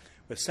think,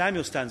 where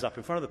Samuel stands up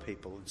in front of the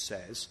people and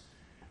says,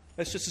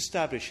 let's just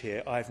establish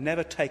here, I've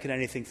never taken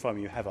anything from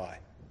you, have I?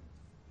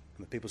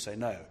 And the people say,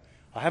 no.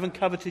 I haven't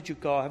coveted your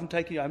car, I haven't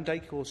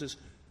taken horses.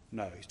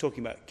 No, he's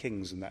talking about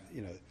kings and that,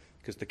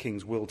 because the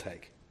kings will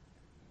take.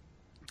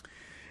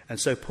 And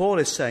so Paul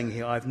is saying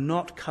here, I've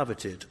not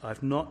coveted,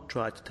 I've not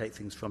tried to take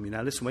things from you.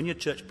 Now listen, when you're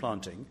church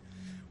planting,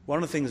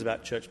 one of the things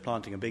about church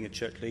planting and being a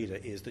church leader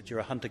is that you're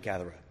a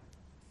hunter-gatherer.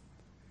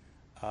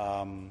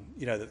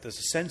 That there's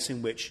a sense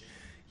in which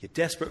you're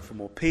desperate for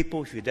more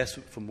people, you're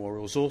desperate for more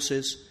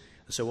resources.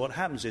 And so what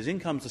happens is, in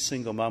comes the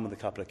single mum with a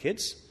couple of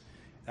kids,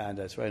 and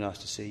it's very nice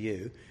to see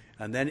you.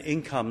 And then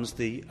in comes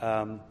the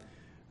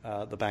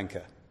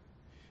banker.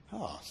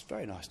 Oh, it's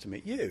very nice to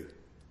meet you.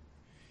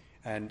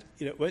 And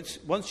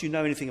once you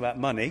know anything about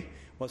money,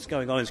 what's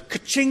going on is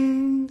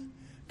ka-ching!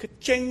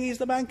 Ka-ching, he's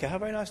the banker. How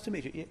very nice to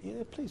meet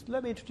you. Please,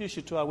 let me introduce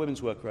you to our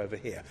women's worker over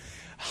here.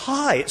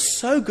 Hi, it's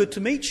so good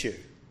to meet you,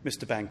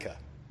 Mr. Banker.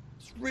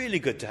 It's really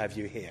good to have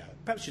you here.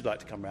 Perhaps you'd like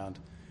to come round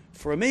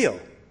for a meal.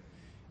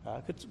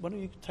 Why don't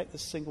you take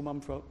this single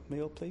mum for a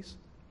meal, please?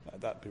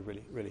 That'd be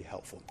really, really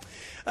helpful.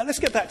 Let's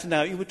get back to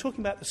now. You were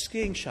talking about the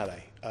skiing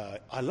chalet.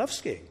 I love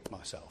skiing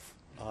myself.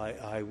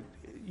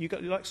 You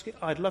like skiing?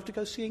 I'd love to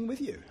go skiing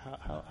with you.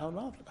 How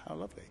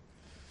lovely.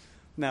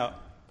 Now,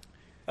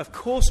 of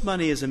course,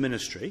 money is a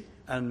ministry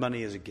and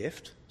money is a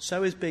gift.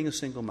 So is being a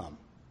single mum.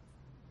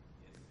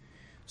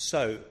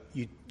 So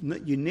you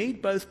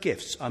need both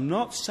gifts. I'm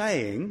not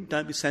saying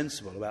don't be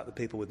sensible about the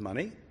people with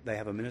money. They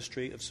have a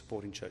ministry of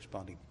supporting church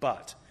planting.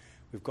 But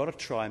we've got to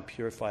try and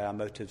purify our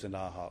motives and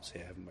our hearts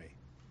here, haven't we?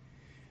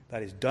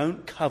 That is,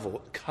 don't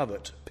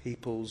covet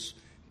people's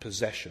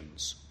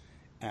possessions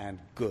and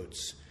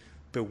goods.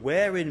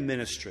 Beware in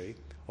ministry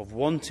of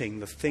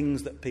wanting the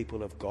things that people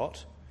have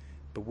got.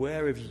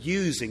 Beware of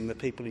using the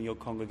people in your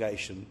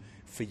congregation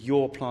for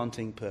your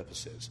planting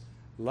purposes.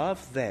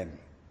 Love them.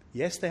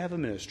 Yes, they have a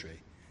ministry,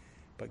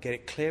 but get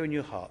it clear in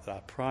your heart that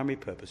our primary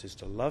purpose is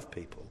to love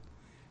people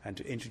and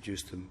to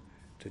introduce them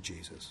to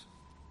Jesus.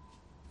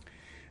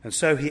 And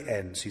so he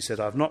ends. He said,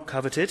 I've not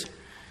coveted.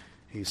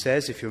 He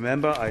says, if you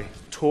remember, I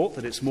taught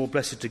that it's more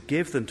blessed to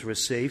give than to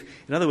receive.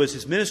 In other words,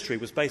 his ministry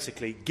was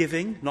basically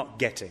giving, not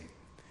getting.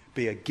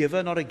 Be a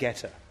giver, not a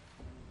getter.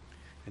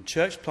 And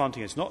church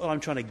planting is not that I'm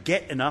trying to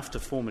get enough to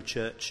form a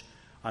church.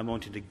 I'm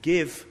wanting to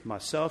give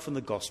myself and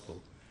the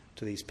gospel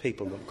to these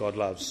people that God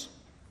loves.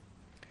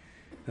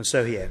 And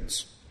so he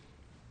ends.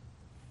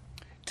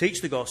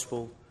 Teach the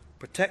gospel,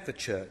 protect the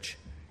church,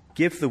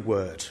 give the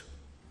word.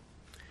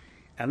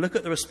 And look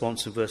at the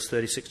response in verse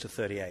 36 to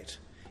 38.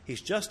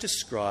 He's just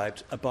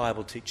described a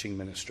Bible teaching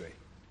ministry.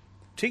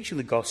 Teaching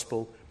the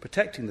gospel,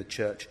 protecting the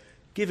church,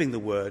 giving the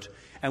word.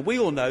 And we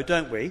all know,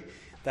 don't we,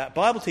 that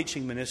Bible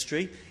teaching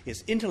ministry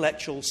is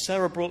intellectual,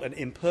 cerebral and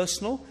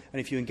impersonal.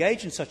 And if you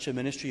engage in such a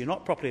ministry, you're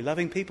not properly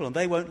loving people and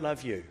they won't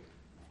love you.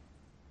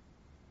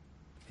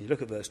 You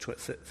look at verse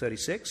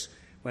 36.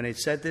 When he'd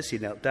said this, he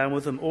knelt down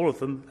with them, all of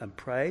them, and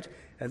prayed.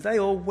 And they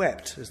all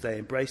wept as they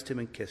embraced him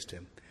and kissed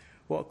him.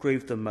 What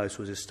grieved them most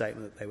was his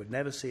statement that they would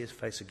never see his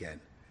face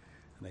again.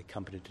 And they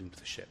accompanied him to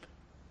the ship.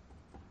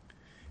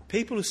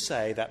 People who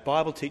say that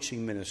Bible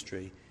teaching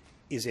ministry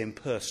is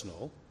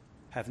impersonal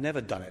have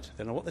never done it.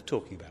 They don't know what they're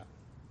talking about.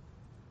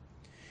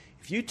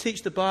 If you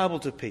teach the Bible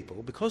to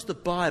people, because the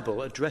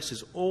Bible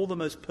addresses all the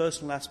most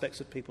personal aspects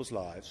of people's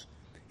lives,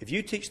 if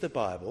you teach the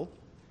Bible,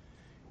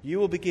 you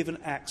will be given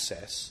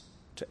access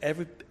to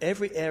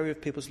every area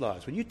of people's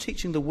lives. When you're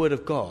teaching the Word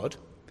of God,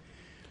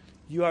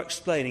 you are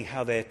explaining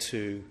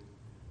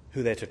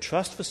who they're to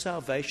trust for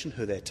salvation,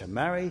 who they're to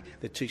marry.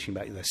 They're teaching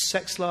about their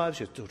sex lives.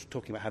 You're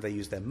talking about how they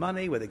use their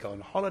money, where they go on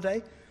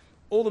holiday,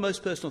 all the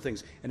most personal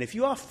things. And if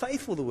you are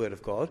faithful to the Word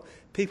of God,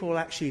 people will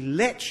actually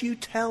let you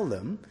tell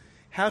them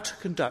how to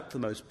conduct the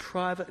most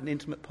private and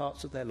intimate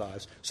parts of their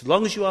lives, so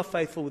long as you are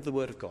faithful with the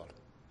Word of God.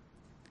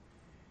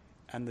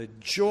 And the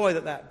joy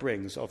that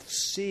brings of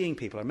seeing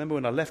people. I remember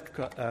when I left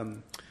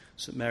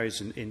St Mary's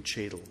in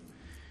Cheadle,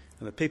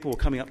 and the people were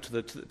coming up to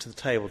the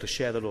table to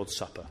share the Lord's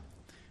Supper.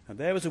 And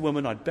there was a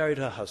woman, I'd buried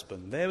her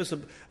husband. There was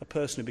a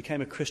person who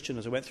became a Christian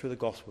as I went through the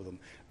gospel with them.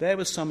 There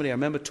was somebody, I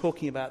remember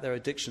talking about their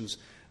addictions,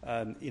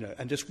 and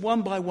just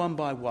one by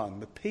one,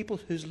 the people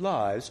whose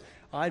lives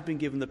I'd been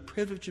given the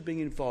privilege of being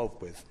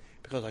involved with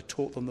because I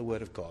taught them the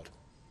Word of God.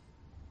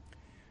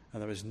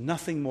 And there is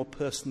nothing more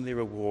personally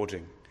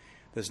rewarding.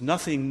 There's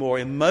nothing more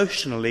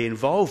emotionally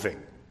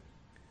involving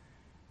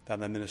than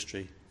the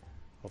ministry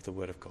of the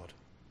Word of God.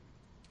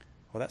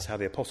 Well, that's how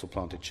the apostle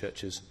planted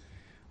churches.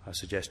 I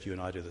suggest you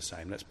and I do the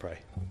same. Let's pray.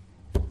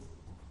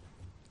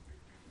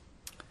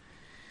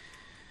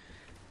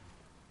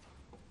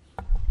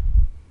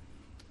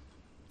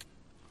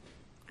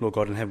 Lord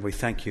God in heaven, we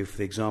thank you for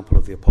the example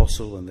of the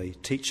apostle and the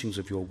teachings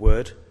of your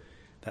word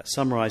that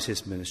summarise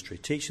his ministry,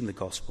 teaching the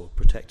gospel,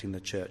 protecting the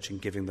church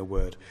and giving the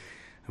word.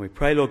 And we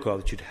pray, Lord God,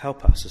 that you'd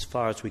help us as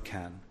far as we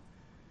can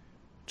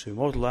to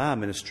model our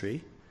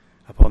ministry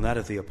upon that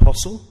of the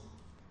apostle,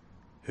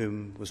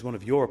 whom was one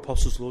of your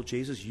apostles, Lord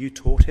Jesus. You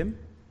taught him.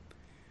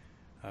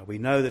 We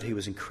know that he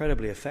was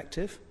incredibly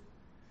effective,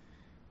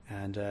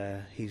 and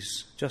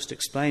he's just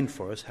explained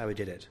for us how he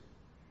did it.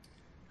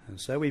 And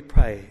so we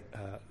pray,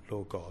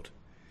 Lord God,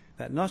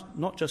 that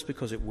not just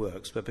because it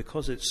works, but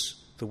because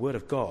it's the Word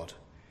of God,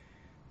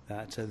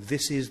 that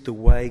this is the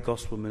way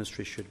gospel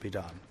ministry should be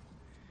done.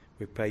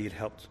 We pray you'd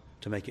help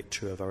to make it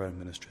true of our own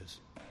ministries.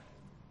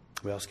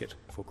 We ask it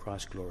for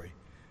Christ's glory.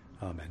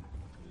 Amen.